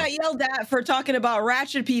just when I feel- got yelled at for talking about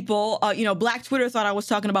ratchet people. Black Twitter thought I was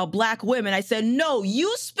talking about black women. I said, no,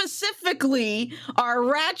 you specifically are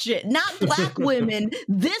ratchet, not black women.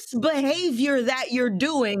 This behavior that you're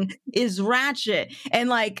doing is ratchet. And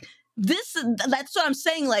like, that's what I'm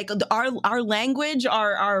saying. Like our language,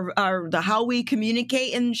 our the how we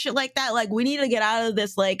communicate and shit like that. Like we need to get out of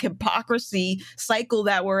this like hypocrisy cycle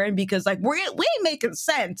that we're in, because like we ain't making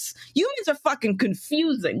sense. Humans are fucking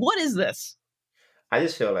confusing. What is this? I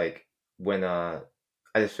just feel like when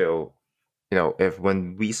if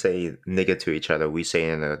when we say nigga to each other, we say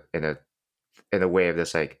in a way of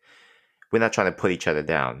this, like, we're not trying to put each other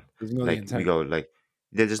down. There's no Like intent. we go like,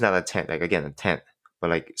 there's just not intent. Like again, intent. But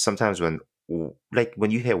like sometimes when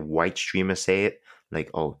you hear white streamers say it, like,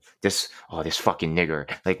 this fucking nigger.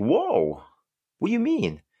 Like, whoa, what do you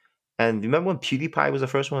mean? And remember when PewDiePie was the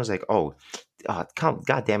first one? It was like,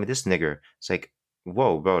 god damn it, this nigger. It's like,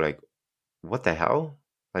 whoa, bro, like, what the hell?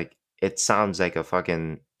 Like, it sounds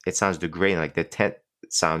degrading. Like the intent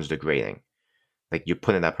sounds degrading. Like you're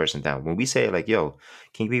putting that person down. When we say like, yo,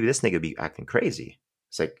 can you believe this nigga be acting crazy?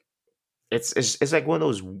 It's like, it's like one of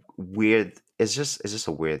those weird. It's just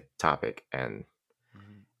a weird topic. And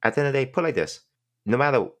at the end of the day, put it like this: no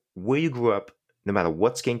matter where you grew up, no matter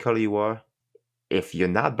what skin color you are, if you're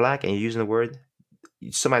not black and you're using the word,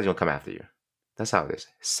 somebody's gonna come after you. That's how it is.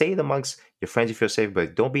 Say it amongst your friends you feel safe,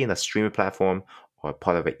 but don't be in a streaming platform or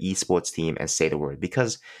part of an esports team and say the word,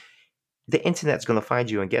 because the internet's gonna find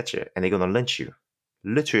you and get you, and they're gonna lynch you,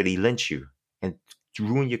 literally lynch you, and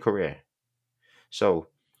ruin your career. So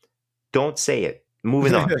don't say it.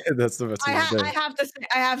 Moving on. That's the best. I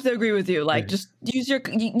have to agree with you. Like, just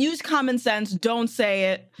use common sense. Don't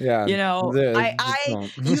say it. Yeah, you know,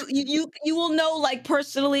 don't. you will know. Like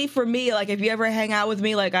personally, for me, like if you ever hang out with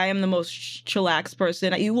me, like I am the most chillax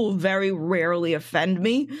person. You will very rarely offend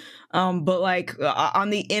me. But like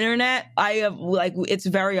on the internet, I have like it's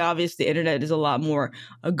very obvious the internet is a lot more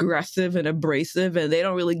aggressive and abrasive, and they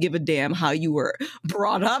don't really give a damn how you were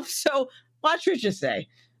brought up. So watch what you say.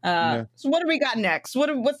 So what do we got next?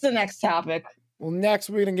 What's the next topic? Well, next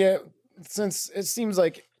we're gonna get, since it seems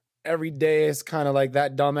like every day is kind of like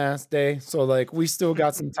that dumbass day, so like we still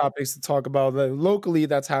got some topics to talk about locally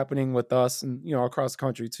that's happening with us, and you know, across the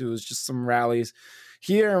country too. Is just some rallies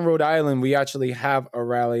here in Rhode Island. We actually have a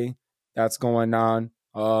rally that's going on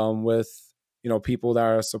with, you know, people that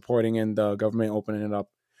are supporting and the government opening it up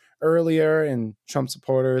earlier, and Trump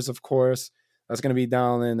supporters, of course. That's going to be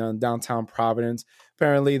down in downtown Providence.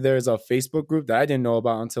 Apparently, there's a Facebook group that I didn't know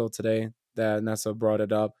about until today that Nessa brought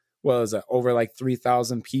it up. Well, is it over like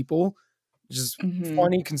 3,000 people? Which is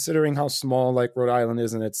funny considering how small like Rhode Island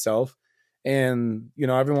is in itself. And, you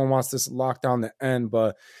know, everyone wants this lockdown to end.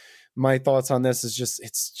 But my thoughts on this is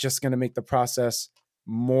it's just going to make the process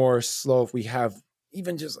more slow if we have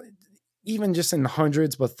even just even just in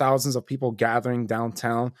hundreds but thousands of people gathering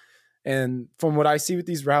downtown. And from what I see with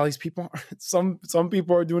these rallies, people some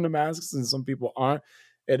people are doing the masks and some people aren't,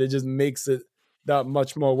 and it just makes it that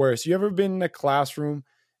much more worse. You ever been in a classroom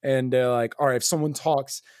and they're like, all right, if someone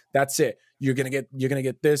talks, that's it. You're gonna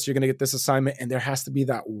get this assignment, and there has to be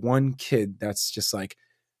that one kid that's just like,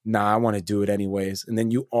 nah, I want to do it anyways, and then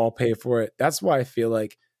you all pay for it. That's why I feel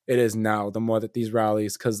like it is now, the more that these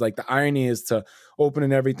rallies, because like the irony is to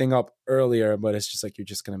opening everything up earlier, but it's just like you're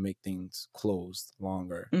just gonna make things closed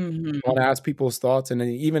longer. Mhm. I want to ask people's thoughts, and then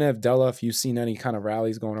even if Della, if you've seen any kind of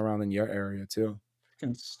rallies going around in your area too.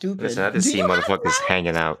 Fucking stupid. Listen, I just Do see you have motherfuckers rallies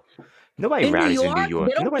hanging out. Nobody in New rallies in New York? York.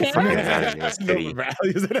 They don't Nobody care? fucking rallies in the No city.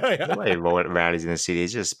 rallies. Nobody rallies in the city.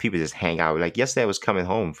 It's just people just hang out. Like yesterday, I was coming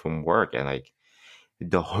home from work and like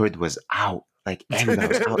the hood was out. Like everybody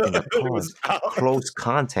was out in the It cars. was out. Close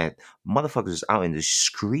content. Motherfuckers was out in the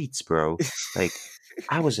streets, bro. Like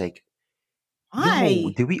I was like, yo,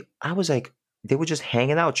 Why? I was like, they were just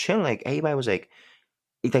hanging out, chilling. Like everybody was like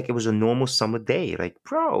it was a normal summer day. Like,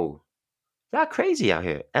 bro, y'all crazy out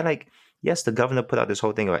here. And like, yes, the governor put out this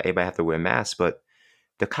whole thing about everybody have to wear masks, but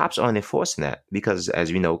the cops aren't enforcing that because,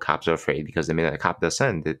 as we know, cops are afraid because the minute a cop does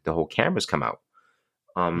something, the whole cameras come out.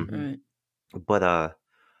 Right. But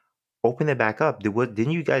open it back up.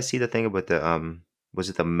 Didn't you guys see the thing about the was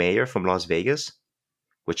it the mayor from Las Vegas?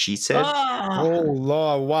 What she said? Oh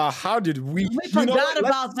Lord, wow! How did we? We You know forgot what?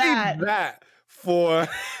 about Let's save that. for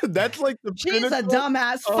that's like the She's a pinnacle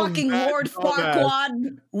dumbass of fucking that Lord dumbass.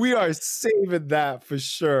 Farquaad. We are saving that for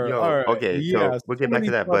sure. Yo, All right, okay, so we'll get back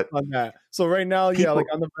to that, thoughts but on that. So right now, yeah, like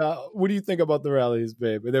on the what do you think about the rallies,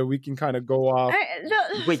 babe? And then we can kind of go off.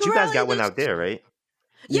 wait, you guys got one out there, right?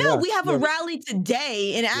 Yeah, we have a yeah. rally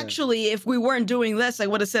today, and actually, if we weren't doing this, I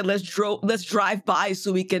would have said let's drive by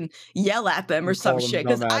so we can yell at them or some Call them shit.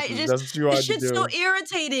 Because I dumbasses. just That's what you ought this to shit's do. so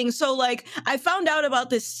irritating. So like, I found out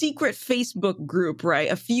about this secret Facebook group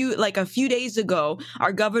right a few days ago.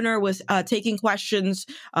 Our governor was taking questions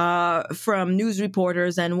from news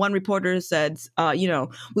reporters, and one reporter said,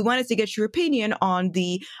 we wanted to get your opinion on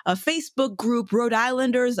the Facebook group Rhode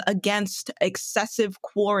Islanders Against Excessive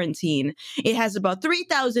Quarantine. It has about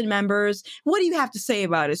 3,000 members. What do you have to say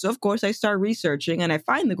about it? So, of course, I start researching and I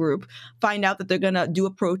find the group, find out that they're going to do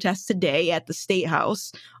a protest today at the State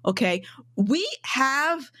House. Okay. We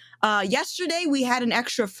have, yesterday, we had an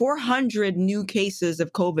extra 400 new cases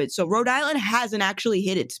of COVID. So, Rhode Island hasn't actually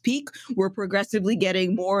hit its peak. We're progressively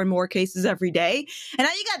getting more and more cases every day. And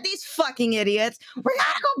now you got these fucking idiots. We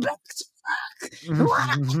gotta go back to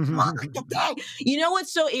work. You know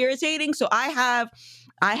what's so irritating? So, I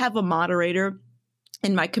have a moderator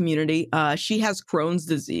in my community. She has Crohn's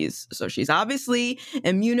disease. So she's obviously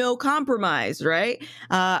immunocompromised, right?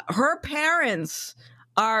 Her parents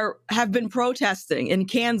have been protesting in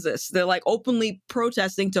Kansas. They're like openly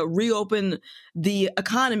protesting to reopen the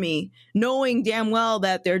economy, knowing damn well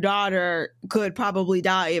that their daughter could probably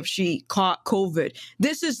die if she caught COVID.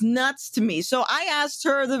 This is nuts to me. So I asked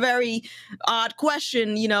her the very odd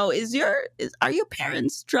question, are your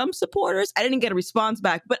parents Trump supporters? I didn't get a response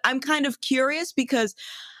back, but I'm kind of curious because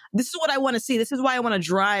this is what I want to see. This is why I want to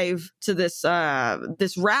drive to this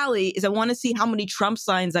rally. Is I want to see how many Trump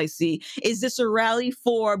signs I see. Is this a rally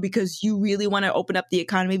for because you really want to open up the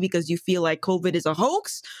economy because you feel like COVID is a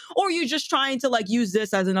hoax, or you're just trying to like use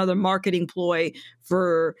this as another marketing ploy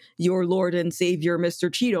for your Lord and Savior, Mr.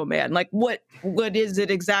 Cheeto Man? Like, what is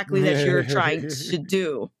it exactly that you're trying to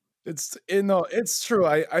do? It's true.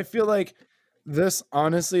 I feel like this,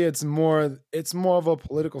 honestly, it's more of a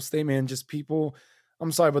political statement, and just people.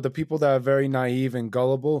 I'm sorry, but the people that are very naive and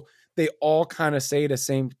gullible, they all kind of say the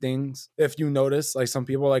same things. If you notice, like some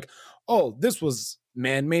people are like, oh, this was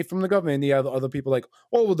man-made from the government. And the other people like,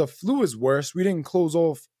 oh, well, the flu is worse. We didn't close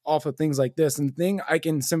off of things like this. And the thing I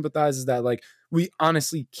can sympathize is that like we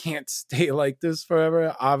honestly can't stay like this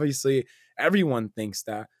forever. Obviously, everyone thinks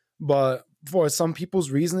that. But for some people's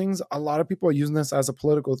reasonings, a lot of people are using this as a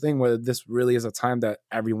political thing where this really is a time that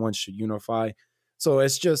everyone should unify. So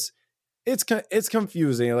it's just... It's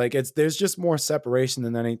confusing. Like there's just more separation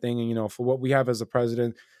than anything. And, for what we have as a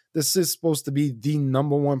president, this is supposed to be the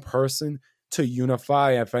number one person to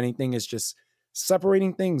unify. If anything, is just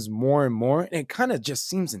separating things more and more. And it kind of just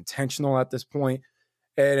seems intentional at this point.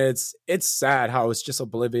 And it's sad how it's just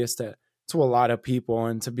oblivious to a lot of people.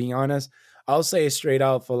 And to be honest, I'll say it straight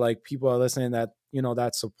out for like people are listening that,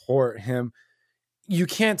 that support him. You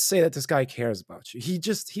can't say that this guy cares about you. He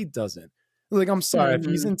doesn't. Like, I'm sorry, if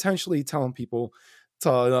he's intentionally telling people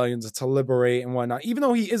to liberate and whatnot, even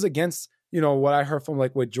though he is against, what I heard from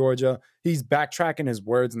like with Georgia, he's backtracking his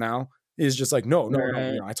words now. He's just like, no.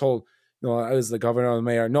 I told as the governor or the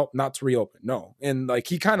mayor, nope, not to reopen, no. And like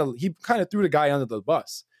he kind of threw the guy under the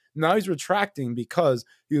bus. Now he's retracting because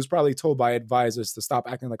he was probably told by advisors to stop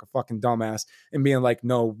acting like a fucking dumbass and being like,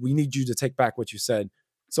 no, we need you to take back what you said.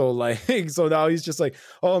 So like, so now he's just like,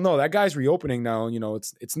 oh no, that guy's reopening now.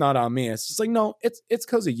 It's not on me. It's just like, no, it's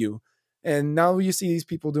because of you. And now you see these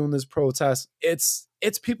people doing this protest. It's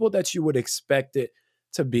people that you would expect it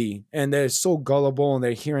to be, and they're so gullible and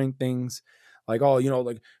they're hearing things like, oh,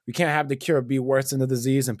 like we can't have the cure be worse than the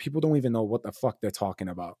disease, and people don't even know what the fuck they're talking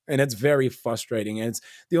about, and it's very frustrating. And it's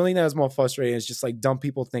the only thing that's more frustrating is just like dumb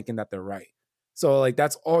people thinking that they're right. So like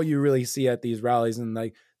that's all you really see at these rallies, and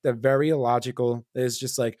like they're very illogical. It's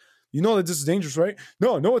just like, that this is dangerous, right?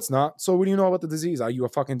 No, it's not. So what do you know about the disease? Are you a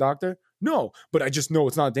fucking doctor? No, but I just know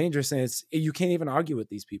it's not dangerous, and you can't even argue with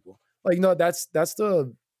these people. Like, no, that's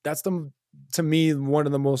the to me one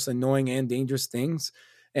of the most annoying and dangerous things,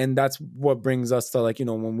 and that's what brings us to like,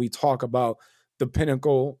 when we talk about the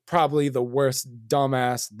pinnacle, probably the worst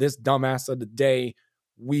dumbass of the day,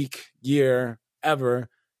 week, year ever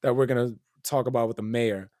that we're gonna talk about with the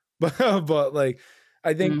mayor. But like,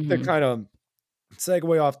 I think the kind of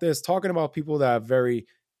segue off this, talking about people that are very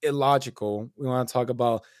illogical, we want to talk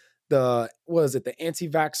about the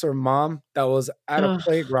anti-vaxxer mom that was at a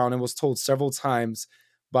playground and was told several times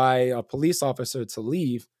by a police officer to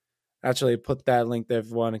leave. Actually, put that link there if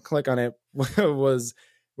you want to click on it. Was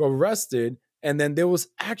arrested, and then there was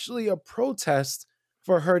actually a protest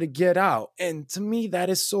for her to get out. And to me, that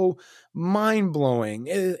is so mind-blowing.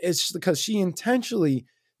 It's just because she intentionally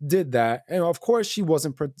did that, and of course she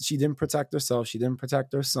didn't protect herself, she didn't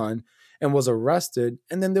protect her son, and was arrested.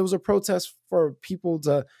 And then there was a protest for people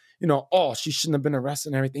to, she shouldn't have been arrested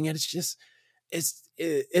and everything. And it's just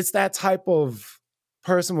it's that type of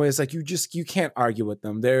person where it's like you can't argue with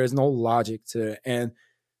them. There is no logic to it. And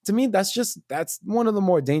to me, that's one of the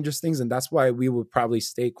more dangerous things, and that's why we would probably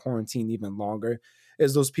stay quarantined even longer,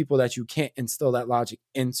 is those people that you can't instill that logic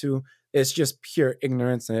into. It's just pure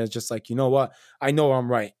ignorance, and it's just like, you know what? I know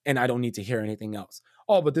I'm right, and I don't need to hear anything else.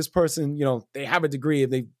 Oh, but this person, they have a degree,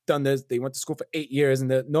 they've done this, they went to school for 8 years,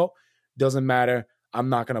 and nope, doesn't matter. I'm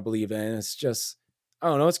not gonna believe it. And it's just, I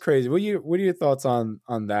don't know, it's crazy. What are your thoughts on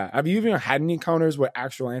that? Have you even had any encounters with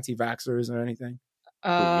actual anti-vaxxers or anything?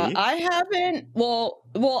 I haven't. Well,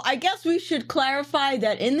 I guess we should clarify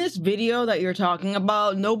that in this video that you're talking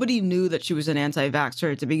about, nobody knew that she was an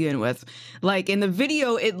anti-vaxxer to begin with. Like in the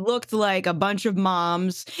video, it looked like a bunch of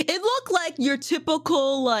moms. It looked like your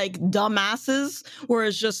typical like dumbasses, where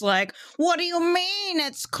it's just like, what do you mean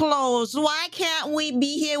it's closed? Why can't we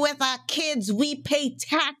be here with our kids? We pay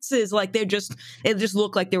taxes. Like it just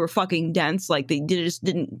looked like they were fucking dense. Like they just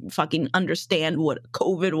didn't fucking understand what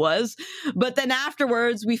COVID was. But then afterwards,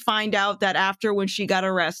 we find out that when she got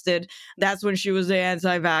arrested, that's when she was an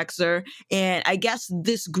anti-vaxxer. And I guess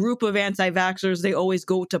this group of anti-vaxxers, they always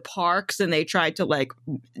go to parks and they try to like,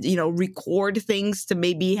 record things to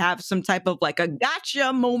maybe have some type of like a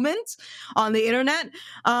gotcha moment on the internet.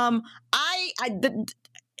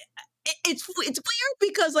 It's weird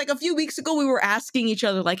because like a few weeks ago we were asking each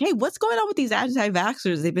other like, hey, what's going on with these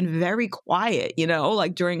anti-vaxxers? They've been very quiet,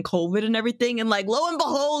 like during COVID and everything. And like, lo and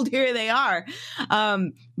behold, here they are.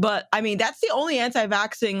 But I mean, that's the only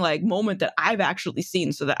anti-vaxxing like moment that I've actually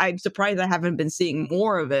seen. So that I'm surprised I haven't been seeing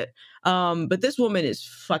more of it. But this woman is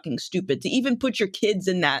fucking stupid to even put your kids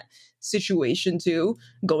in that situation too,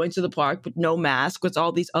 going to the park with no mask with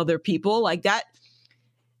all these other people like that.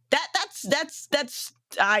 That's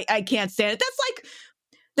I can't stand it.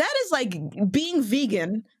 That is like being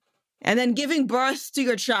vegan and then giving birth to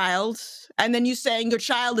your child and then you saying your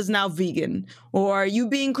child is now vegan, or you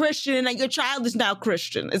being Christian and your child is now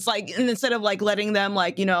Christian. It's like, and instead of like letting them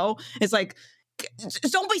like, it's like,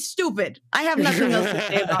 don't be stupid. I have nothing else to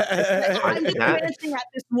say about this. I'm just ranting at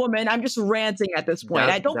this woman. I'm just ranting at this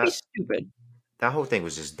point. Don't be stupid. That whole thing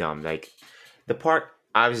was just dumb. Like the park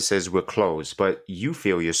obviously says we're closed, but you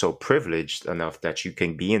feel you're so privileged enough that you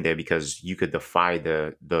can be in there because you could defy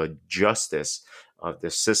the justice of the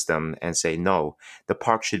system and say, no, the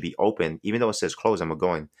park should be open. Even though it says closed, I'm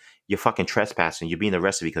going, you're fucking trespassing. You're being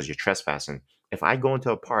arrested because you're trespassing. If I go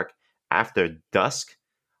into a park after dusk,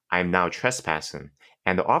 I'm now trespassing.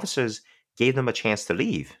 And the officers gave them a chance to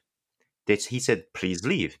leave. He said, please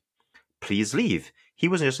leave. Please leave. He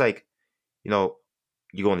wasn't just like,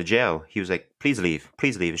 you're going to jail. He was like, please leave.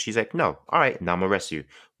 Please leave. And she's like, no. All right, now I'm going to arrest you.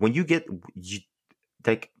 When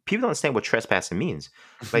like, people don't understand what trespassing means.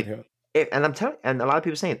 Like, and a lot of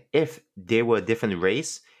people saying, if they were a different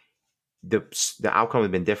race, the outcome would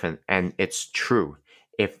have been different. And it's true.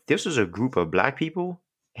 If this was a group of black people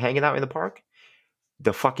hanging out in the park,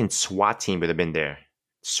 the fucking SWAT team would have been there.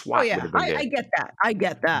 SWAT would have been there. I get that. I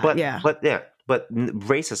get that. But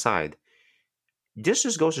race aside, this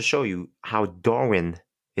just goes to show you how Darwin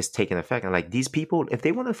is taking effect. And like these people, if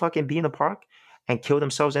they want to fucking be in the park and kill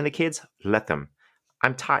themselves and the kids, let them.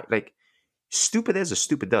 I'm tired. Like, stupid is or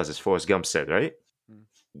stupid does, as Forrest Gump said, right?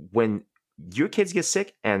 When your kids get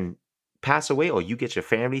sick and pass away, or you get your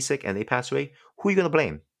family sick and they pass away, who are you going to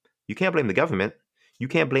blame? You can't blame the government. You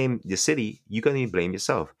can't blame the city. You're going to blame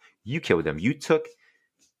yourself. You killed them. You took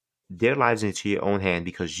their lives into your own hand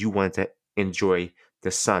because you wanted to enjoy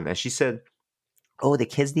the sun. And she said, oh, the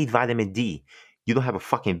kids need vitamin D. You don't have a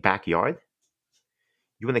fucking backyard?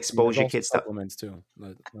 You want to expose your kids to supplements too.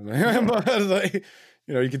 But, like,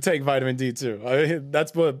 you can take vitamin D too. I mean,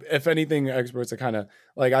 that's what, if anything, experts are kind of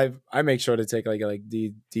like, I make sure to take like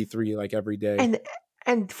D3 like every day.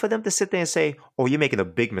 And for them to sit there and say, oh, you're making a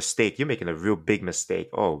big mistake. You're making a real big mistake.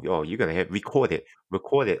 Oh, you're going to record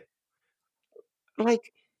it.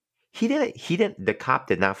 Like, the cop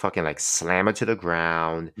did not fucking like slam her to the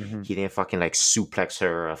ground. Mhm. He didn't fucking like suplex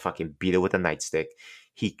her or fucking beat her with a nightstick.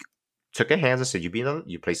 He took her hands and said,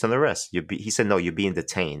 you placed on arrest. He said, no, you're being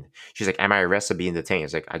detained. She's like, am I arrested or being detained?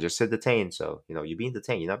 He's like, I just said detained. So, you're being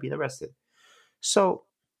detained. You're not being arrested. So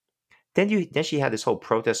then she had this whole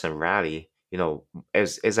protest and rally,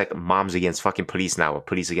 as like moms against fucking police now, or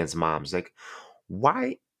police against moms. Like,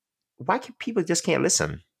 why can people just can't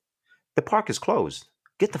listen? The park is closed.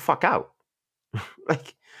 Get the fuck out.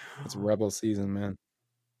 Like, it's rebel season, man.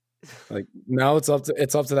 Like, now it's up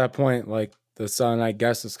to that point. Like, the sun, I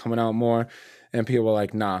guess, is coming out more, and people are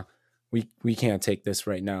like, nah, we can't take this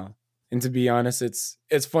right now. And to be honest, it's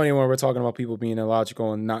funny when we're talking about people being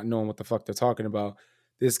illogical and not knowing what the fuck they're talking about.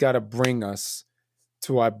 This got to bring us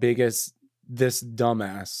to our biggest, this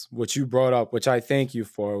dumbass, which you brought up, which I thank you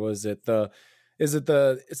for. It's the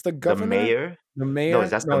governor? The mayor? The mayor? No,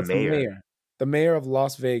 that's the mayor. The mayor of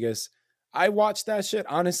Las Vegas. I watched that shit,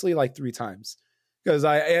 honestly, like 3 times. Because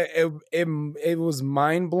it was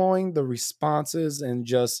mind-blowing, the responses and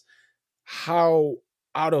just how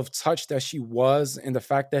out of touch that she was, and the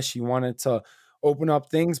fact that she wanted to open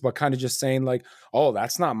up things, but kind of just saying like, oh,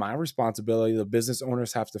 that's not my responsibility. The business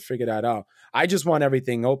owners have to figure that out. I just want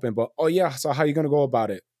everything open. But, oh, yeah, so how are you going to go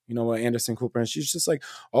about it? With Anderson Cooper. And she's just like,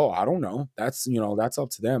 oh, I don't know. That's, that's up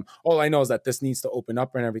to them. All I know is that this needs to open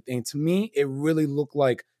up and everything. To me, it really looked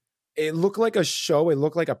like a show. It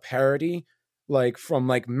looked like a parody, like from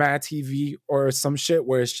like Mad TV or some shit,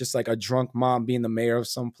 where it's just like a drunk mom being the mayor of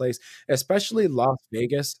some place, especially Las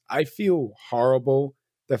Vegas. I feel horrible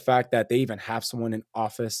the fact that they even have someone in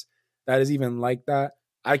office that is even like that.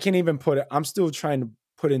 I can't even put it. I'm still trying to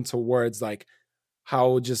put into words like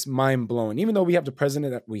how just mind blowing. Even though we have the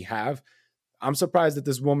president that we have, I'm surprised that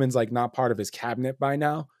this woman's like not part of his cabinet by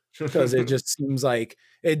now, because it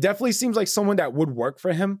definitely seems like someone that would work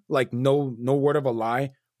for him. Like no word of a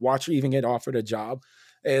lie. Watch her even get offered a job.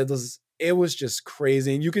 It was just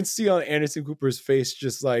crazy. And you can see on Anderson Cooper's face,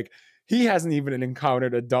 just like he hasn't even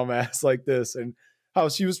encountered a dumbass like this, and how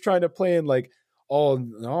she was trying to play in like, oh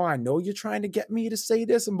no, I know you're trying to get me to say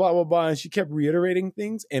this and blah, blah, blah. And she kept reiterating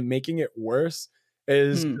things and making it worse.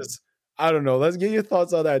 It's just, I don't know. Let's get your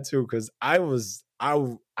thoughts on that too. Cause I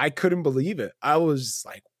couldn't believe it. I was just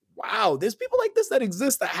like, wow, there's people like this that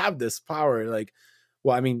exist that have this power. Like,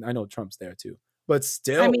 well, I mean, I know Trump's there too, but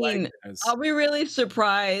still, I mean, I'll be really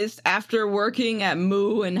surprised after working at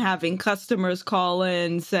Moo and having customers call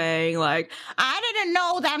in saying like, I didn't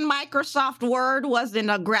know that Microsoft Word was in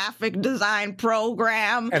a graphic design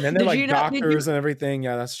program. And then they're like doctors and everything.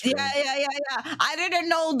 Yeah, that's true. Yeah. I didn't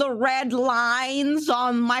know the red lines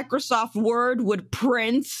on Microsoft Word would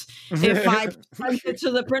print if I sent it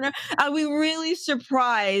to the printer. I'll be really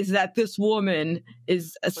surprised that this woman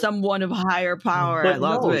is someone of higher power at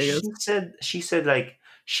Las Vegas. She said like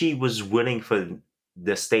she was willing for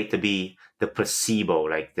the state to be the placebo,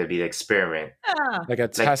 like to be the experiment, like a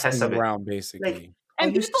testing ground, basically.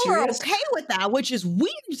 And people are okay with that, which is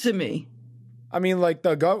weird to me. I mean, like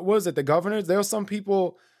the governors? There were some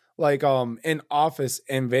people like in office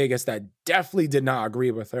in Vegas that definitely did not agree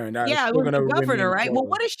with her. And it was the governor, right? Well,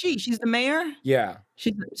 what is she? She's the mayor? Yeah.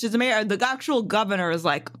 She's the mayor. The actual governor is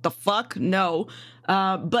like, the fuck? No.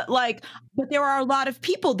 But there are a lot of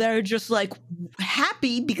people that are just like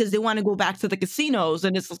happy because they want to go back to the casinos.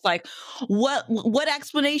 And it's just like, what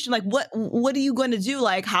explanation? Like, what are you going to do?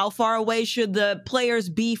 Like, how far away should the players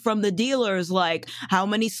be from the dealers? Like, how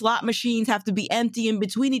many slot machines have to be empty in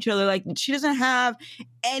between each other? Like, she doesn't have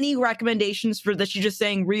any recommendations for that. She's just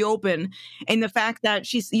saying reopen. And the fact that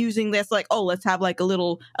she's using this, like, oh, let's have like a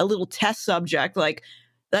little test subject. Like,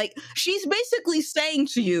 Like, she's basically saying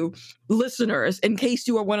to you, listeners, in case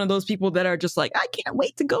you are one of those people that are just like, I can't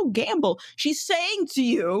wait to go gamble. She's saying to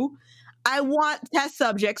you, I want test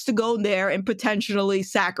subjects to go there and potentially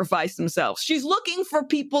sacrifice themselves. She's looking for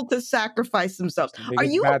people to sacrifice themselves. Are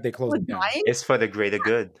you bad they close it down? dying? It's for the greater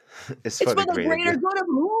good. It's It's for the greater good. good of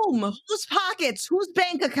whom? Whose pockets? Whose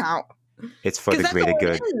bank account? It's for the Because that's greater all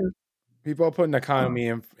it good. is. People are putting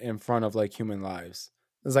economy in front of like human lives.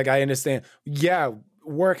 It's like, I understand. Yeah,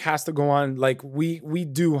 work has to go on. Like we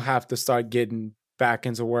do have to start getting back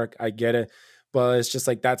into work. I get it. But it's just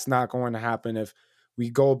like, that's not going to happen if we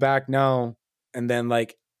go back now and then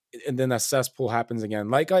a cesspool happens again.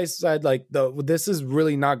 Like I said, like this is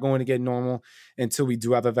really not going to get normal until we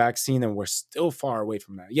do have a vaccine, and we're still far away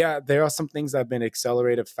from that. Yeah, there are some things that have been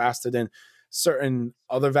accelerated faster than certain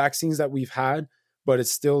other vaccines that we've had, but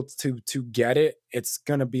it's still to get it, it's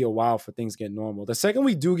gonna be a while for things to get normal. The second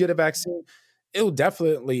we do get a vaccine, it'll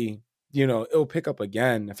definitely, it'll pick up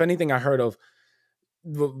again. If anything, I heard of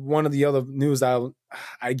one of the other news I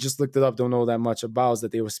just looked it up, don't know that much about, is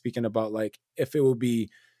that they were speaking about like if it would be,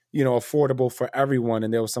 affordable for everyone.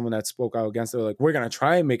 And there was someone that spoke out against it. Like, we're going to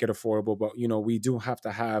try and make it affordable, but, we do have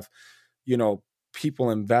to have,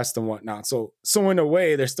 people invest and whatnot. So in a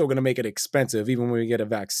way, they're still going to make it expensive, even when we get a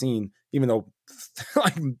vaccine, even though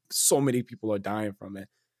like so many people are dying from it.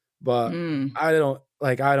 But I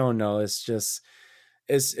don't know. It's just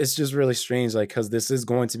really strange, like, because this is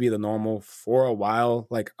going to be the normal for a while.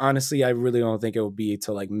 Like, honestly, I really don't think it will be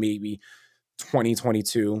till like maybe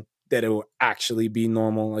 2022 that it will actually be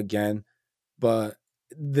normal again. But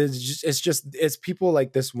it's people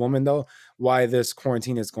like this woman, though, why this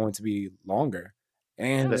quarantine is going to be longer.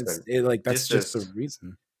 And Listen, that's just the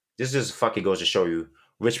reason. This just fucking goes to show you,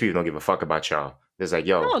 rich people don't give a fuck about y'all. It's like,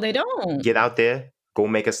 yo, No, they don't. get out there, go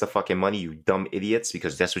make us the fucking money, you dumb idiots,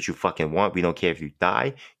 because that's what you fucking want. We don't care if you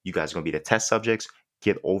die. You guys are going to be the test subjects.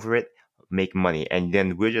 Get over it. Make money. And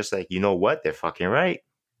then we're just like, you know what? They're fucking right.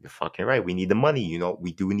 You're fucking right. We need the money.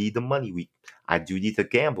 We do need the money. I do need to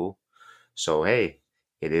gamble. So, hey,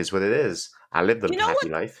 it is what it is. I lived a happy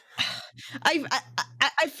life. I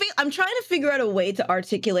feel I'm trying to figure out a way to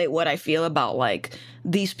articulate what I feel about like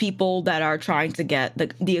these people that are trying to get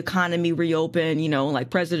the economy reopened, like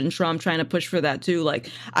President Trump trying to push for that too.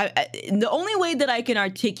 Like the only way that I can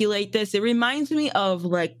articulate this, it reminds me of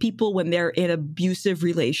like people when they're in abusive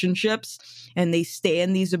relationships and they stay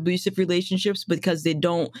in these abusive relationships because they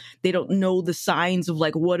don't know the signs of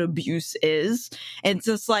like what abuse is. And it's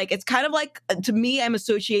just like, it's kind of like, to me, I'm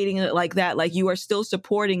associating it like that. Like, you are still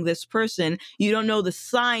supporting this person. You don't know the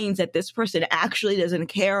signs that this person actually doesn't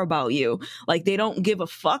care about you. Like, they don't give a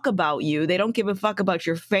fuck about you. They don't give a fuck about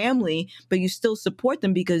your family, but you still support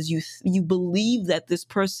them because you believe that this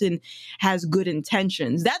person has good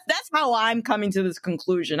intentions. That's how I'm coming to this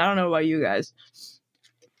conclusion. I don't know about you guys.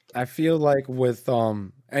 I feel like with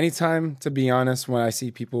anytime, to be honest, when I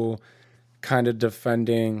see people kind of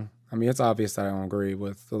defending, I mean, it's obvious that I don't agree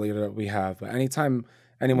with the leader that we have, but anytime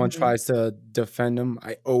anyone tries to defend him,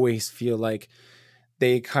 I always feel like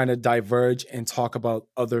they kind of diverge and talk about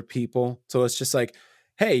other people. So it's just like,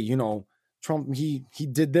 hey, Trump, he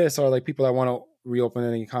did this, or like people that want to reopen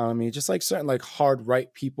the economy, just like certain like hard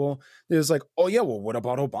right people. There's like, oh yeah, well, what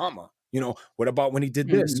about Obama? What about when he did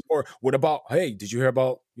this? Or what about, hey, did you hear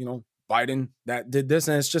about, Biden that did this?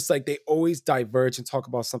 And it's just like they always diverge and talk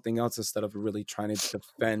about something else instead of really trying to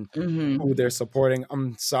defend who they're supporting.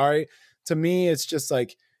 I'm sorry. To me, it's just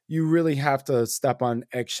like you really have to step on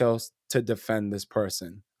eggshells to defend this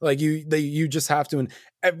person. Like you just have to. And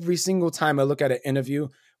every single time I look at an interview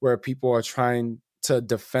where people are trying to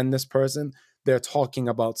defend this person, they're talking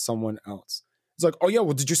about someone else. It's like, oh yeah,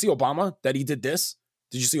 well, did you see Obama that he did this?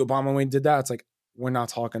 Did you see Obama when he did that? It's like, we're not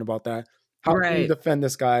talking about that. How can you defend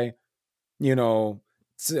this guy, injecting,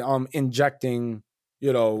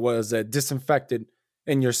 disinfectant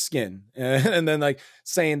in your skin? And then like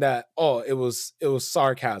saying that, oh, it was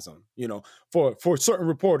sarcasm, for certain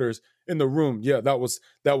reporters in the room. Yeah, that was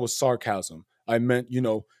sarcasm. I meant,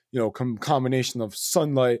 combination of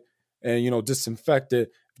sunlight and, disinfectant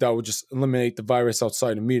that would just eliminate the virus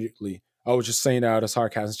outside immediately. I was just saying that out of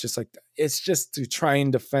sarcasm. It's just like, it's just to try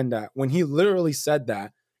and defend that. When he literally said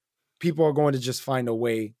that, people are going to just find a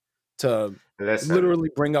way to literally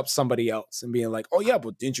bring up somebody else and being like, oh yeah,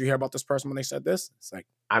 but didn't you hear about this person when they said this? It's like,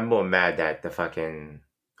 I'm more mad that the fucking,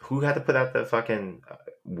 who had to put out the fucking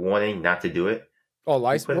warning not to do it? Oh,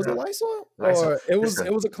 Lysol? Was it Lysol? Or it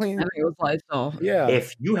was a clean. I think it was Lysol. Yeah.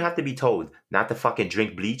 If you have to be told not to fucking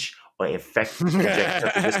drink bleach or inject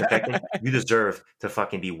yourself with disinfectant, you deserve to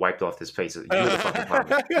fucking be wiped off this place. You're the fucking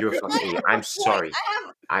problem. You're a fucking idiot. I'm sorry.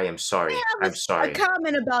 I am sorry. I'm a sorry.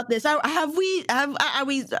 comment about this.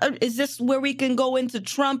 Is this where we can go into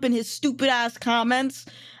Trump and his stupid ass comments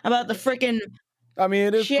about the freaking I mean,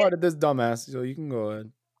 it is shit? part of this dumbass, so you can go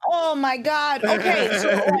ahead. Oh my God. Okay. So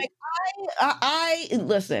like I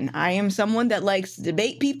listen, I am someone that likes to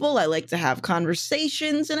debate people. I like to have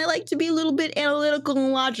conversations, and I like to be a little bit analytical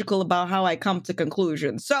and logical about how I come to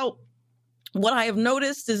conclusions. So what I have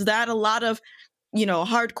noticed is that a lot of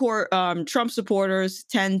hardcore Trump supporters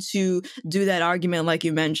tend to do that argument, like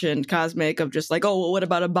you mentioned, Cosmic, of just like, oh, well, what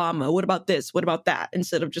about Obama? What about this? What about that?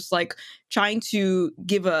 Instead of just like trying to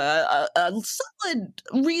give a solid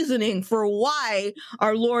reasoning for why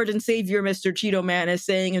our Lord and Savior, Mr. Cheeto Man, is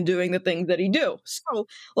saying and doing the things that he do. So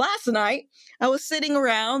last night, I was sitting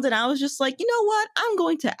around and I was just like, you know what? I'm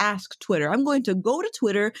going to ask Twitter. I'm going to go to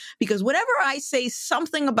Twitter, because whenever I say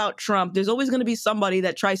something about Trump, there's always going to be somebody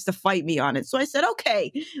that tries to fight me on it. So I said,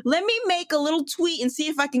 okay, let me make a little tweet and see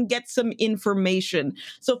if I can get some information.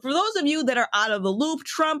 So for those of you that are out of the loop,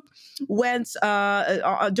 Trump went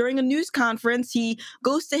during a news conference, he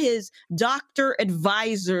goes to his doctor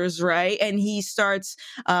advisors, right? And he starts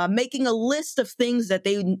making a list of things that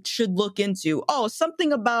they should look into. Oh,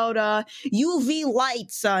 something about UV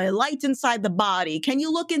lights, light inside the body. Can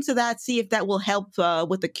you look into that, see if that will help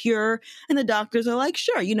with the cure? And the doctors are like,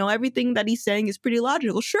 sure, everything that he's saying is pretty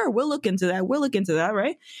logical. Sure, we'll look into that. We'll look into that,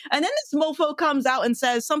 right? And then this mofo comes out and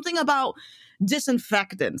says something about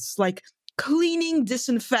disinfectants, like cleaning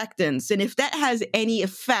disinfectants, and if that has any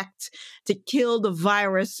effect to kill the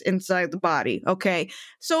virus inside the body. Okay.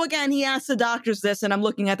 So again, he asked the doctors this, and I'm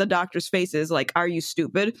looking at the doctors' faces like, are you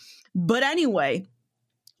stupid? But anyway,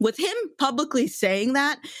 with him publicly saying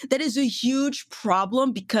that is a huge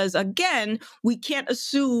problem, because again, we can't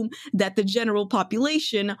assume that the general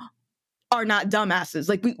population are not dumbasses.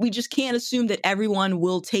 Like we just can't assume that everyone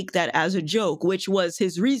will take that as a joke, which was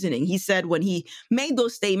his reasoning. He said when he made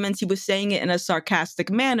those statements, he was saying it in a sarcastic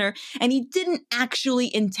manner, and he didn't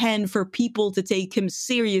actually intend for people to take him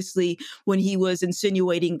seriously when he was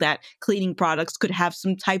insinuating that cleaning products could have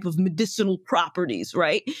some type of medicinal properties,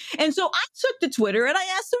 right? And so I took to Twitter and I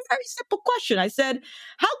asked a very simple question. I said,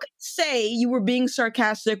 how could you say you were being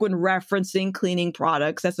sarcastic when referencing cleaning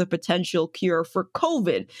products as a potential cure for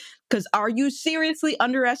COVID? Because are you seriously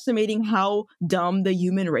underestimating how dumb the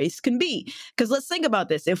human race can be? Because let's think about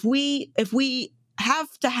this. If we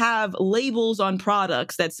have to have labels on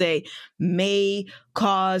products that say may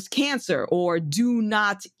cause cancer or do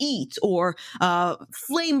not eat or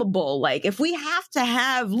flammable, like if we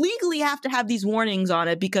legally have to have these warnings on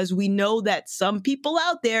it, because we know that some people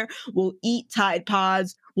out there will eat Tide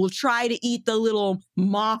Pods, will try to eat the little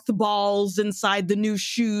mothballs inside the new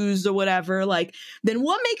shoes or whatever, like, then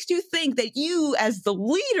what makes you think that you, as the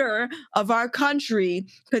leader of our country,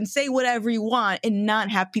 can say whatever you want and not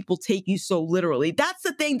have people take you so literally? That's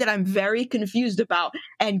the thing that I'm very confused about.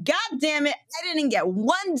 And God damn it, I didn't get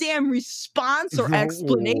one damn response or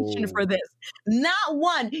explanation for this. Not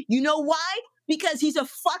one. You know why? Because he's a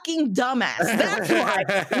fucking dumbass. That's why.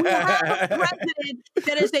 We have a president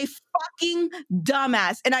that is a fucking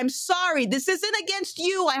dumbass. And I'm sorry, this isn't against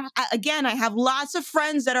you. I have lots of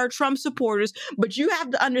friends that are Trump supporters, but you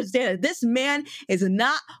have to understand that this man is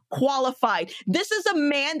not qualified. This is a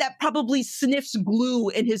man that probably sniffs glue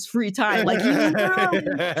in his free time. Like, he literally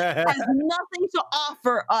has nothing to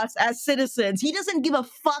offer us as citizens. He doesn't give a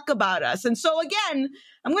fuck about us. And so again,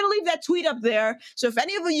 I'm going to leave that tweet up there. So if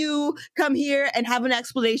any of you come here and have an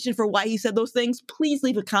explanation for why he said those things, please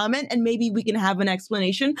leave a comment and maybe we can have an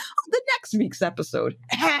explanation on the next week's episode.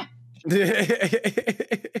 That's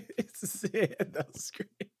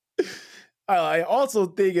great. I also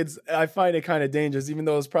think I find it kind of dangerous, even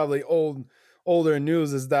though it's probably older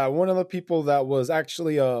news, is that one of the people that was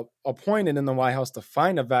actually appointed in the White House to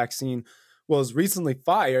find a vaccine was recently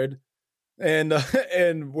fired. And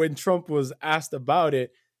when Trump was asked about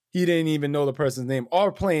it, he didn't even know the person's name,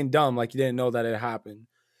 or playing dumb, like he didn't know that it happened.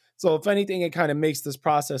 So if anything, it kind of makes this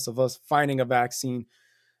process of us finding a vaccine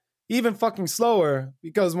even fucking slower,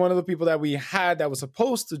 because one of the people that we had that was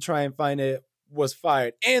supposed to try and find it was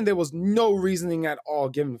fired, and there was no reasoning at all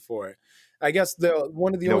given for it. I guess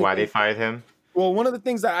one of the only why they fired him? Well, one of the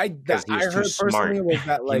things that I heard personally was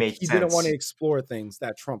that he didn't want to explore things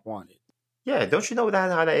that Trump wanted. Yeah, don't you know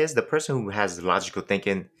how that is? The person who has logical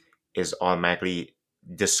thinking is automatically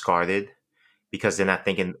discarded because they're not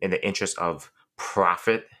thinking in the interest of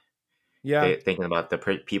profit. Yeah, they're thinking about the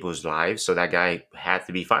people's lives. So that guy had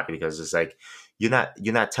to be fired, because it's like, you're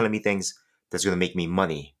not telling me things that's going to make me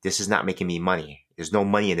money. This is not making me money. There's no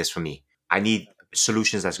money in this for me. I need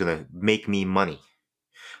solutions that's gonna make me money.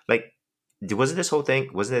 Like, wasn't this whole thing?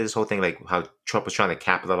 Wasn't it this whole thing like how Trump was trying to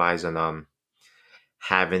capitalize on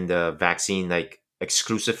having the vaccine like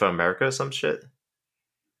exclusive for America or some shit?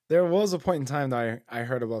 There was a point in time that I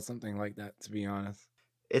heard about something like that, to be honest.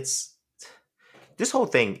 It's this whole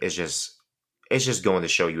thing is just it's just going to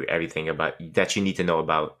show you everything about that you need to know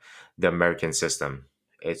about the American system.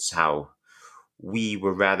 It's how we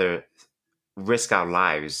would rather risk our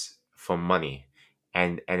lives for money,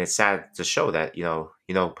 and it's sad to show that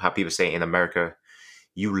how people say in America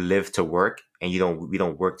you live to work and we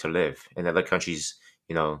don't work to live. In other countries,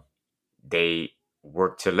 they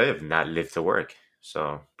work to live, not live to work.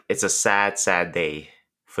 So it's a sad day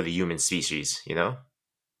for the human species.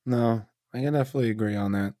 No, I can definitely agree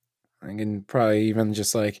on that. I can probably even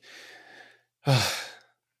just like, I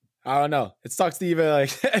don't know. It sucks to even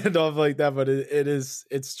like end off like that, but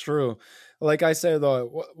it's true. Like I said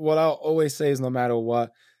though, what I'll always say is no matter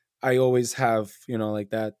what, I always have, like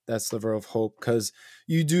that sliver of hope, because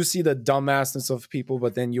you do see the dumbassness of people,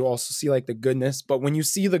 but then you also see like the goodness. But when you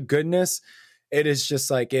see the goodness, it is just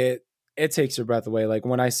like it takes your breath away. Like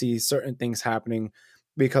when I see certain things happening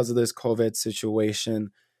because of this COVID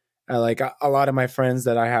situation, like a lot of my friends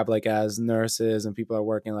that I have like as nurses and people are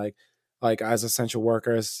working like as essential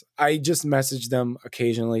workers, I just message them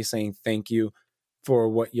occasionally saying thank you for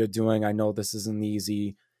what you're doing. I know this isn't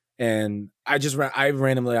easy. And I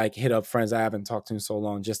randomly like hit up friends I haven't talked to in so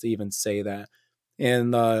long just to even say that.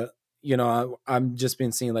 And I'm just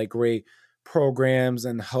been seeing like great programs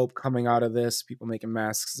and help coming out of this, people making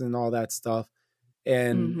masks and all that stuff.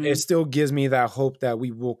 And it still gives me that hope that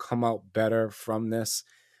we will come out better from this.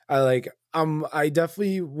 I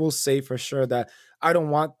definitely will say for sure that I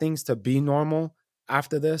don't want things to be normal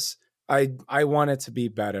after this. I want it to be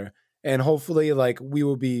better. And hopefully like we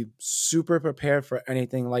will be super prepared for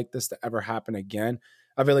anything like this to ever happen again.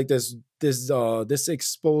 I feel like this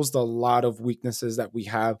exposed a lot of weaknesses that we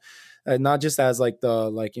have, not just as like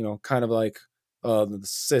the kind of like the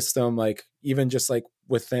system, like even just like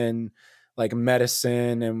within like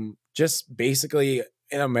medicine and just basically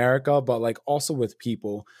in America, but like also with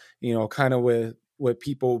people, kind of with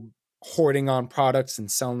people hoarding on products and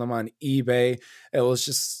selling them on eBay.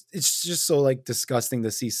 It's just so like disgusting to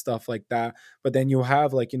see stuff like that. But then you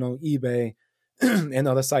have like, eBay and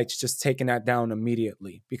other sites just taking that down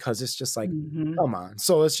immediately because it's just like, come on.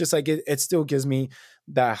 So it's just like, it still gives me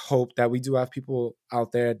that hope that we do have people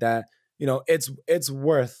out there that, it's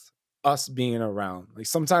worth us being around. Like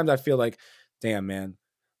sometimes I feel like, damn man,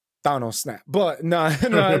 Thanos snap, but not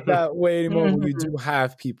that way anymore. When you do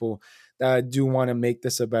have people that do want to make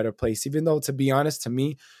this a better place, even though to be honest, to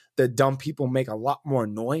me, the dumb people make a lot more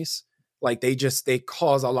noise. Like they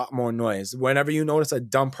cause a lot more noise. Whenever you notice a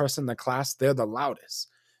dumb person in the class, they're the loudest.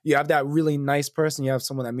 You have that really nice person, you have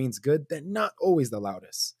someone that means good, they're not always the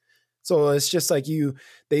loudest. So it's just like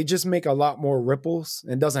they just make a lot more ripples.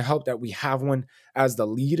 And it doesn't help that we have one as the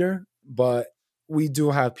leader, but we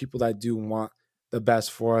do have people that do want the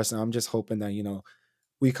best for us. And I'm just hoping that,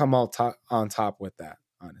 we come out on top with that,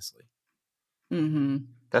 honestly.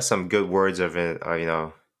 That's some good words of it,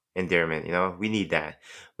 endearment. We need that.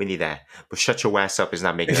 But shut your ass up is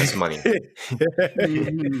not making us money.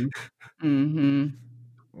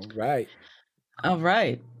 All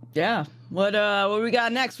right. Yeah. What we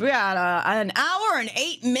got next? We got an hour and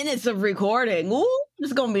 8 minutes of recording. Ooh, this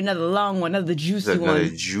is gonna be another long one, another juicy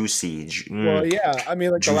one. Well, yeah. I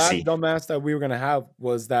mean, like juicy. The last dumbass that we were gonna have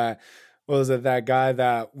was that guy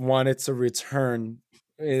that wanted to return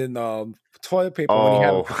in toilet paper when he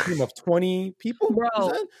had a team of 20 people. Bro,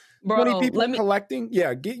 20 people collecting.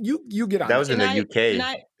 Yeah, you get on. That was in the UK.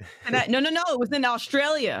 No, it was in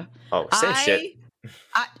Australia. Oh, same shit.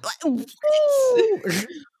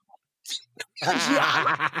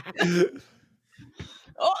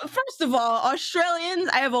 First of all, Australians,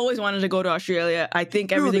 I have always wanted to go to Australia. I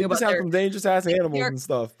think everything about their dangerous ass animals and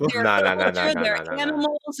stuff. Their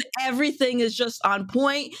animals, everything is just on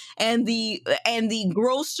point. And the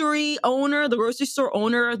grocery store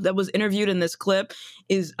owner that was interviewed in this clip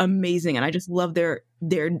is amazing. And I just love their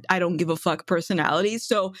I don't give a fuck personality.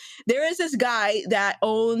 So there is this guy that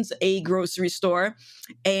owns a grocery store,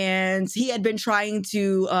 and he had been trying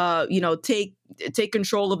to take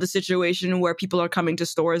control of the situation where people are coming to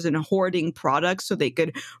stores and hoarding products so they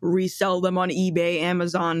could resell them on eBay,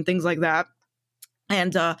 Amazon, things like that.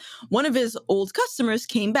 And one of his old customers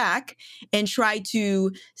came back and tried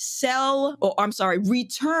to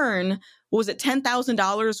return, what was it,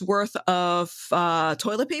 $10,000 worth of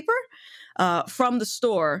toilet paper from the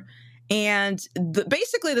store. And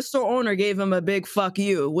basically the store owner gave him a big fuck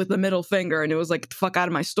you with the middle finger, and it was like, the fuck out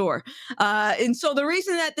of my store. And so the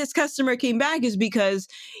reason that this customer came back is because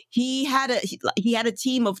he had a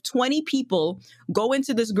team of 20 people go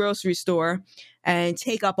into this grocery store and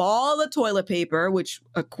take up all the toilet paper, which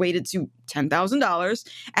equated to $10,000.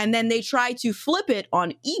 And then they tried to flip it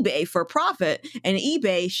on eBay for profit, and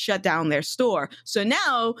eBay shut down their store. So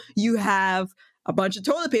now you have a bunch of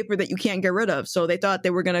toilet paper that you can't get rid of. So they thought they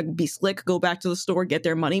were going to be slick, go back to the store, get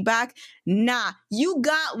their money back. Nah, you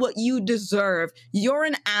got what you deserve. You're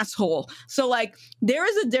an asshole. So like, there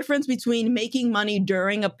is a difference between making money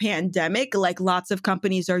during a pandemic, like lots of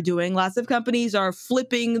companies are doing. Lots of companies are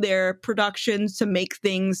flipping their productions to make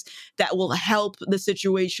things that will help the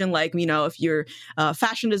situation. Like, you know, if you're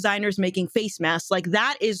fashion designers making face masks, like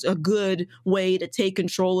that is a good way to take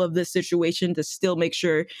control of the situation to still make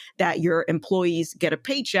sure that your employees get a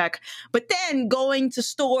paycheck. But then going to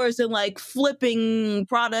stores and like flipping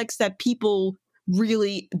products that people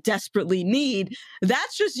really desperately need,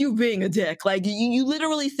 that's just you being a dick. Like you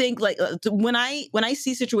literally think like when I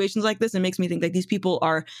see situations like this, it makes me think like these people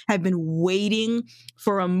have been waiting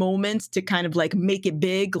for a moment to kind of like make it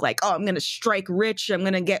big, like, oh, I'm gonna strike rich, I'm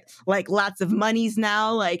gonna get like lots of monies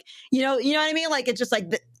now, like you know what I mean, like it's just like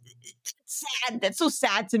sad. That's so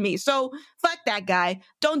sad to me. So fuck that guy.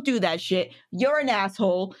 Don't do that shit. You're an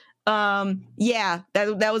asshole. Yeah,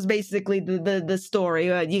 that was basically the story.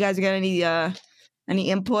 You guys got any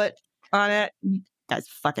input on it? That's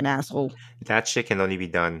fucking asshole. That shit can only be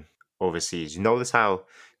done overseas. Notice how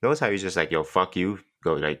you're just like, yo, fuck you.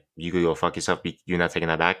 Go like you could go fuck yourself. You're not taking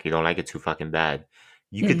that back. You don't like it too fucking bad.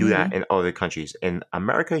 You could do that in other countries. In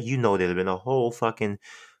America, you know, there's been a whole fucking,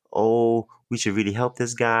 oh, we should really help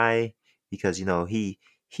this guy because you know he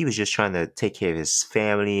was just trying to take care of his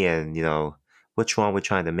family, and you know what's wrong with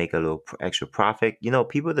trying to make a little extra profit. You know,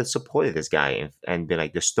 people that supported this guy and been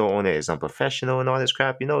like the store owner is unprofessional and all this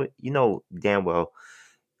crap. You know damn well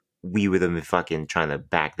we would have been fucking trying to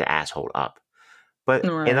back the asshole up. But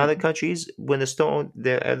in other countries, when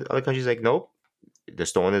the other countries like, nope, the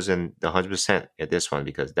store owner's in the 100% at this one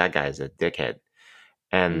because that guy is a dickhead,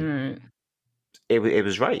 and it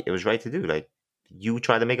was right. It was right to do. Like, you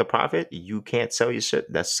try to make a profit, you can't sell your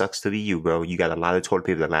shit. That sucks to be you, bro. You got a lot of toilet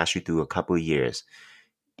paper that lasts you through a couple of years.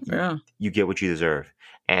 Yeah, you get what you deserve.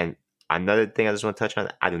 And another thing I just want to touch on: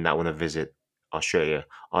 I do not want to visit Australia.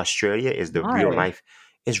 Australia is the real life.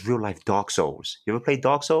 It's real life Dark Souls. You ever play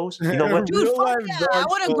Dark Souls? You know what? Dude, fuck yeah, I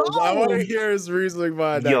want to go. I want to hear his reasoning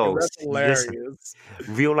behind that. Yo, That's hilarious.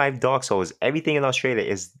 Listen, real life Dark Souls. Everything in Australia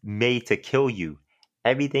is made to kill you.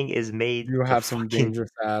 Everything is made You to have some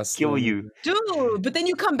dangerous ass. kill you. Dude, but then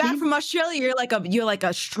you come back from Australia, you're like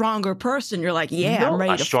a stronger person. You're like, yeah, I'm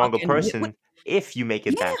ready a to stronger fucking person if you make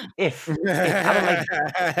it back. If I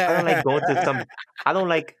don't like going to some. I don't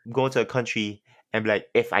like going to a country and be like,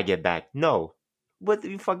 if I get back. No, what do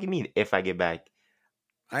you fucking mean? If I get back,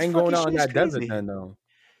 I ain't going out in that desert then, though.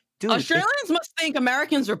 Dude, Australians must think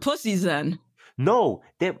Americans are pussies then. No,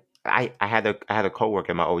 I had a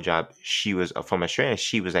coworker at my old job. She was from Australia.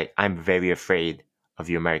 She was like, I'm very afraid of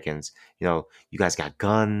you Americans. You know, you guys got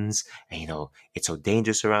guns, and you know it's so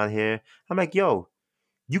dangerous around here. I'm like, yo,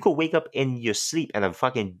 you could wake up in your sleep and a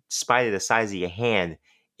fucking spider the size of your hand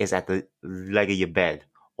is at the leg of your bed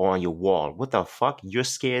or on your wall. What the fuck? You're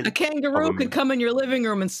scared? A kangaroo could come in your living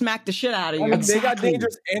room and smack the shit out of you. I mean, they got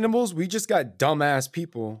dangerous animals. We just got dumbass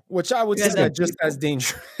people, which I would say are just as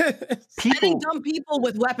dangerous. I think dumb people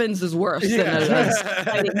with weapons is worse than a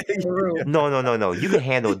fighting kangaroo. No. You can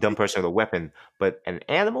handle a dumb person with a weapon, but an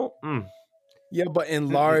animal? Yeah, but in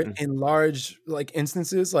large like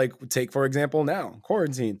instances, like take for example now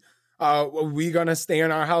quarantine, we gonna stay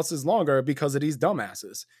in our houses longer because of these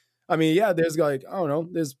dumbasses. I mean, yeah, there's like I don't know,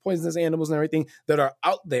 there's poisonous animals and everything that are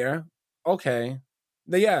out there. Okay,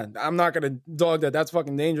 yeah, I'm not gonna dog that. That's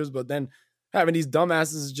fucking dangerous. But then having these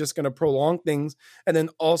dumbasses is just gonna prolong things, and then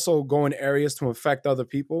also go in areas to affect other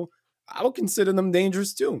people. I would consider them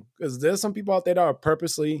dangerous too, because there's some people out there that are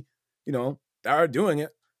purposely, that are doing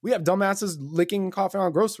it. We have dumbasses licking and coughing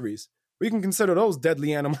on groceries. We can consider those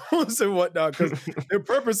deadly animals and whatnot because they're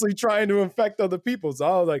purposely trying to infect other people. So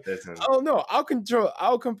I was like, I don't know. I'll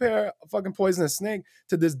compare a fucking poisonous snake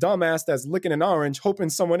to this dumbass that's licking an orange, hoping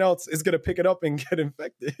someone else is going to pick it up and get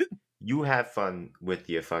infected. You have fun with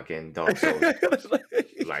your fucking Dark Souls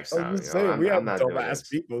lifestyle. I'm just saying, we have dumbass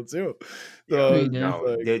people too. So, we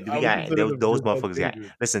got those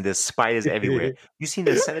motherfuckers. Listen, there's spiders everywhere. You seen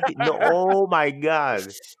the centipede? No, oh my god,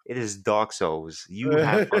 it is Dark Souls. You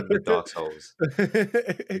have fun with Dark Souls. You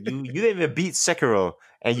didn't even beat Sekiro,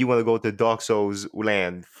 and you want to go to Dark Souls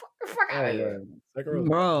land? Fuck out of here. Sekiro.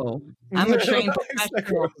 Bro, I'm a trained Like,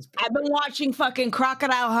 professional. Sekiro's I've been watching fucking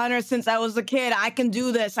Crocodile Hunter since I was a kid. I can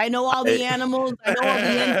do this. I know all the Hey. animals. I know all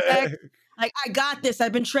the insects. Like, I got this.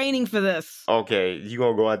 I've been training for this. Okay, you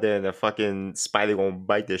gonna go out there and the fucking spider gonna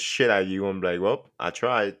bite the shit out of you. I'm like, well, I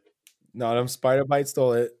tried. No, them spider bites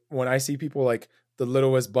though. When I see people like the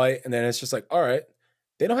littlest bite, and then it's just like, all right,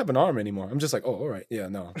 they don't have an arm anymore. I'm just like, oh, all right, yeah,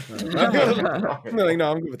 no. I'm like,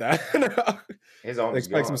 no, I'm good with that. His arm is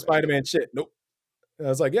Expect some gone. Spider-Man shit. Nope. And I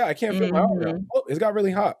was like, yeah, I can't feel my arm now. Oh, it's got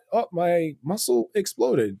really hot. Oh, my muscle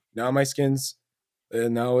exploded. Now my skin's,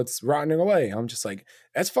 and now it's rotting away. I'm just like,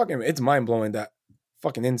 that's fucking, it's mind blowing that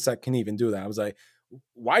fucking insect can even do that. I was like,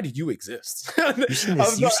 why do you exist?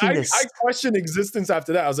 I questioned existence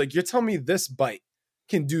after that. I was like, you're telling me this bite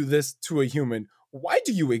can do this to a human. Why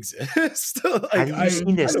do you exist? Like, have you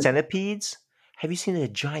seen the centipedes? Have you seen the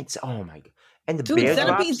giants? Oh my god! And the bear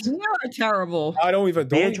centipedes drops. here are terrible. I don't even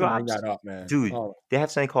Bear bring drops, that up, man. dude. They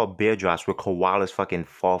have something called bear drops where koalas fucking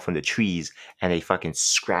fall from the trees and they fucking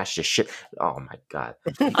scratch the shit. Oh my god!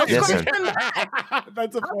 I'll Listen, scratch them back.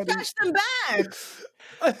 That's a I'll funny. scratch them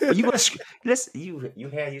back. you gonna listen? You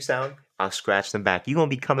hear you sound? I'll scratch them back. You gonna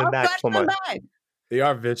be coming I'll back scratch for them my. back. They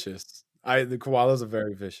are vicious. The koalas are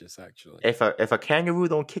very vicious, actually. If a kangaroo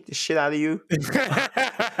don't kick the shit out of you,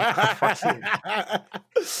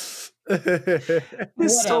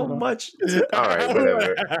 there's so much. All right,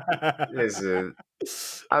 whatever. Listen,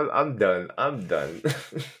 I'm done. I'm done.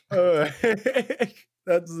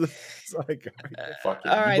 That's like, Fuck it.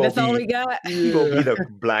 All right, that's all we got. You go be the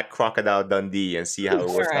Black Crocodile Dundee and see how it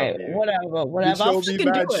All works right, out here. whatever. I'll fucking do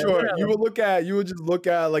it. short. Whatever. You would just look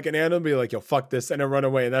at like an anime and be like, yo, fuck this, and then run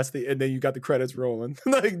away. And then you got the credits rolling.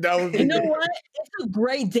 Like that would be You know what? It's a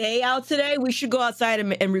great day out today. We should go outside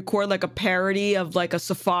and record like a parody of like a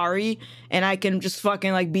safari, and I can just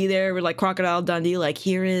fucking like be there with like Crocodile Dundee. Like,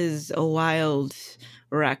 here is a wild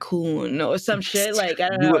raccoon or some shit. Like, I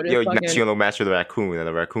don't know. You're gonna match with a raccoon, and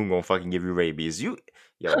the raccoon gonna fucking give you rabies. Yo,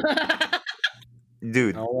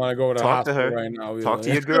 dude. I don't want to go to the talk to hospital her. right now. Talk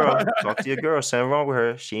to your girl. Talk to your girl. Something wrong with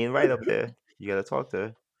her. She ain't right up there. You gotta talk to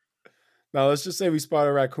her. Now let's just say we spot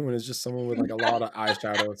a raccoon. It's just someone with like a lot of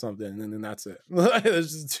eyeshadow or something, and then that's it. Let's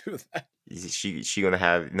just do that. She gonna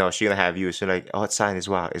have you. She's like, oh, it's sign is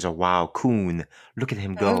wild. It's a wild coon. Look at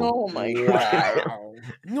him go. Oh my god! Wow.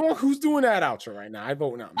 You know who's doing that outro right now? I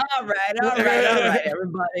vote now. All right,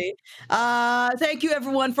 everybody. Thank you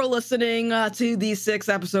everyone for listening to the 6th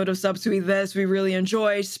episode of Subtweet This. We really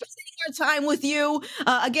enjoyed spending our time with you.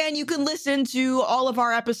 Again, you can listen to all of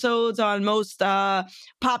our episodes on most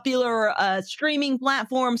popular streaming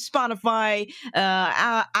platforms: Spotify,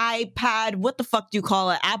 iPad. What the fuck do you call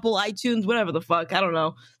it? Apple, iTunes, whatever the fuck. I don't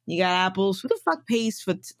know. You got apples. Who the fuck pays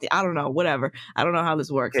for? I don't know. Whatever. I don't know how this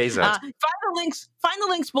works. Find the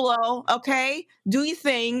links below. Okay, do your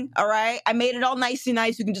thing. All right. I made it all nicey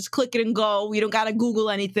nice. You can just click it and go. You don't gotta Google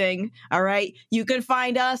anything. All right. You can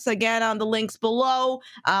find us again on the links below.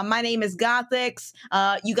 My name is Gothix.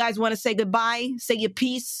 You guys want to say goodbye? Say your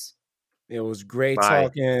piece. It was great Bye.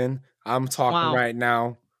 talking. I'm talking right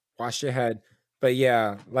now. Wash your head. But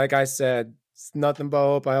yeah, like I said, it's nothing but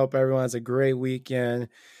hope. I hope everyone has a great weekend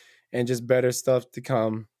and just better stuff to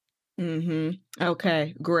come.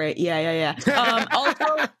 Okay, great. Yeah.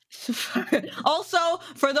 Also,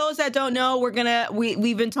 for those that don't know,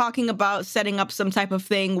 we've been talking about setting up some type of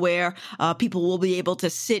thing where people will be able to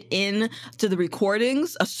sit in to the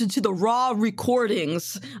recordings, to the raw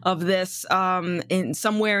recordings of this in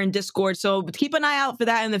somewhere in Discord. So keep an eye out for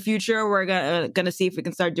that in the future. We're gonna see if we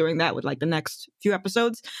can start doing that with like the next few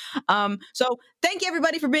episodes. So thank you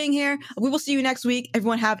everybody for being here. We will see you next week.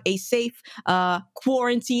 Everyone have a safe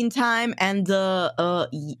quarantine time, and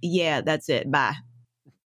yeah, that's it. Bye.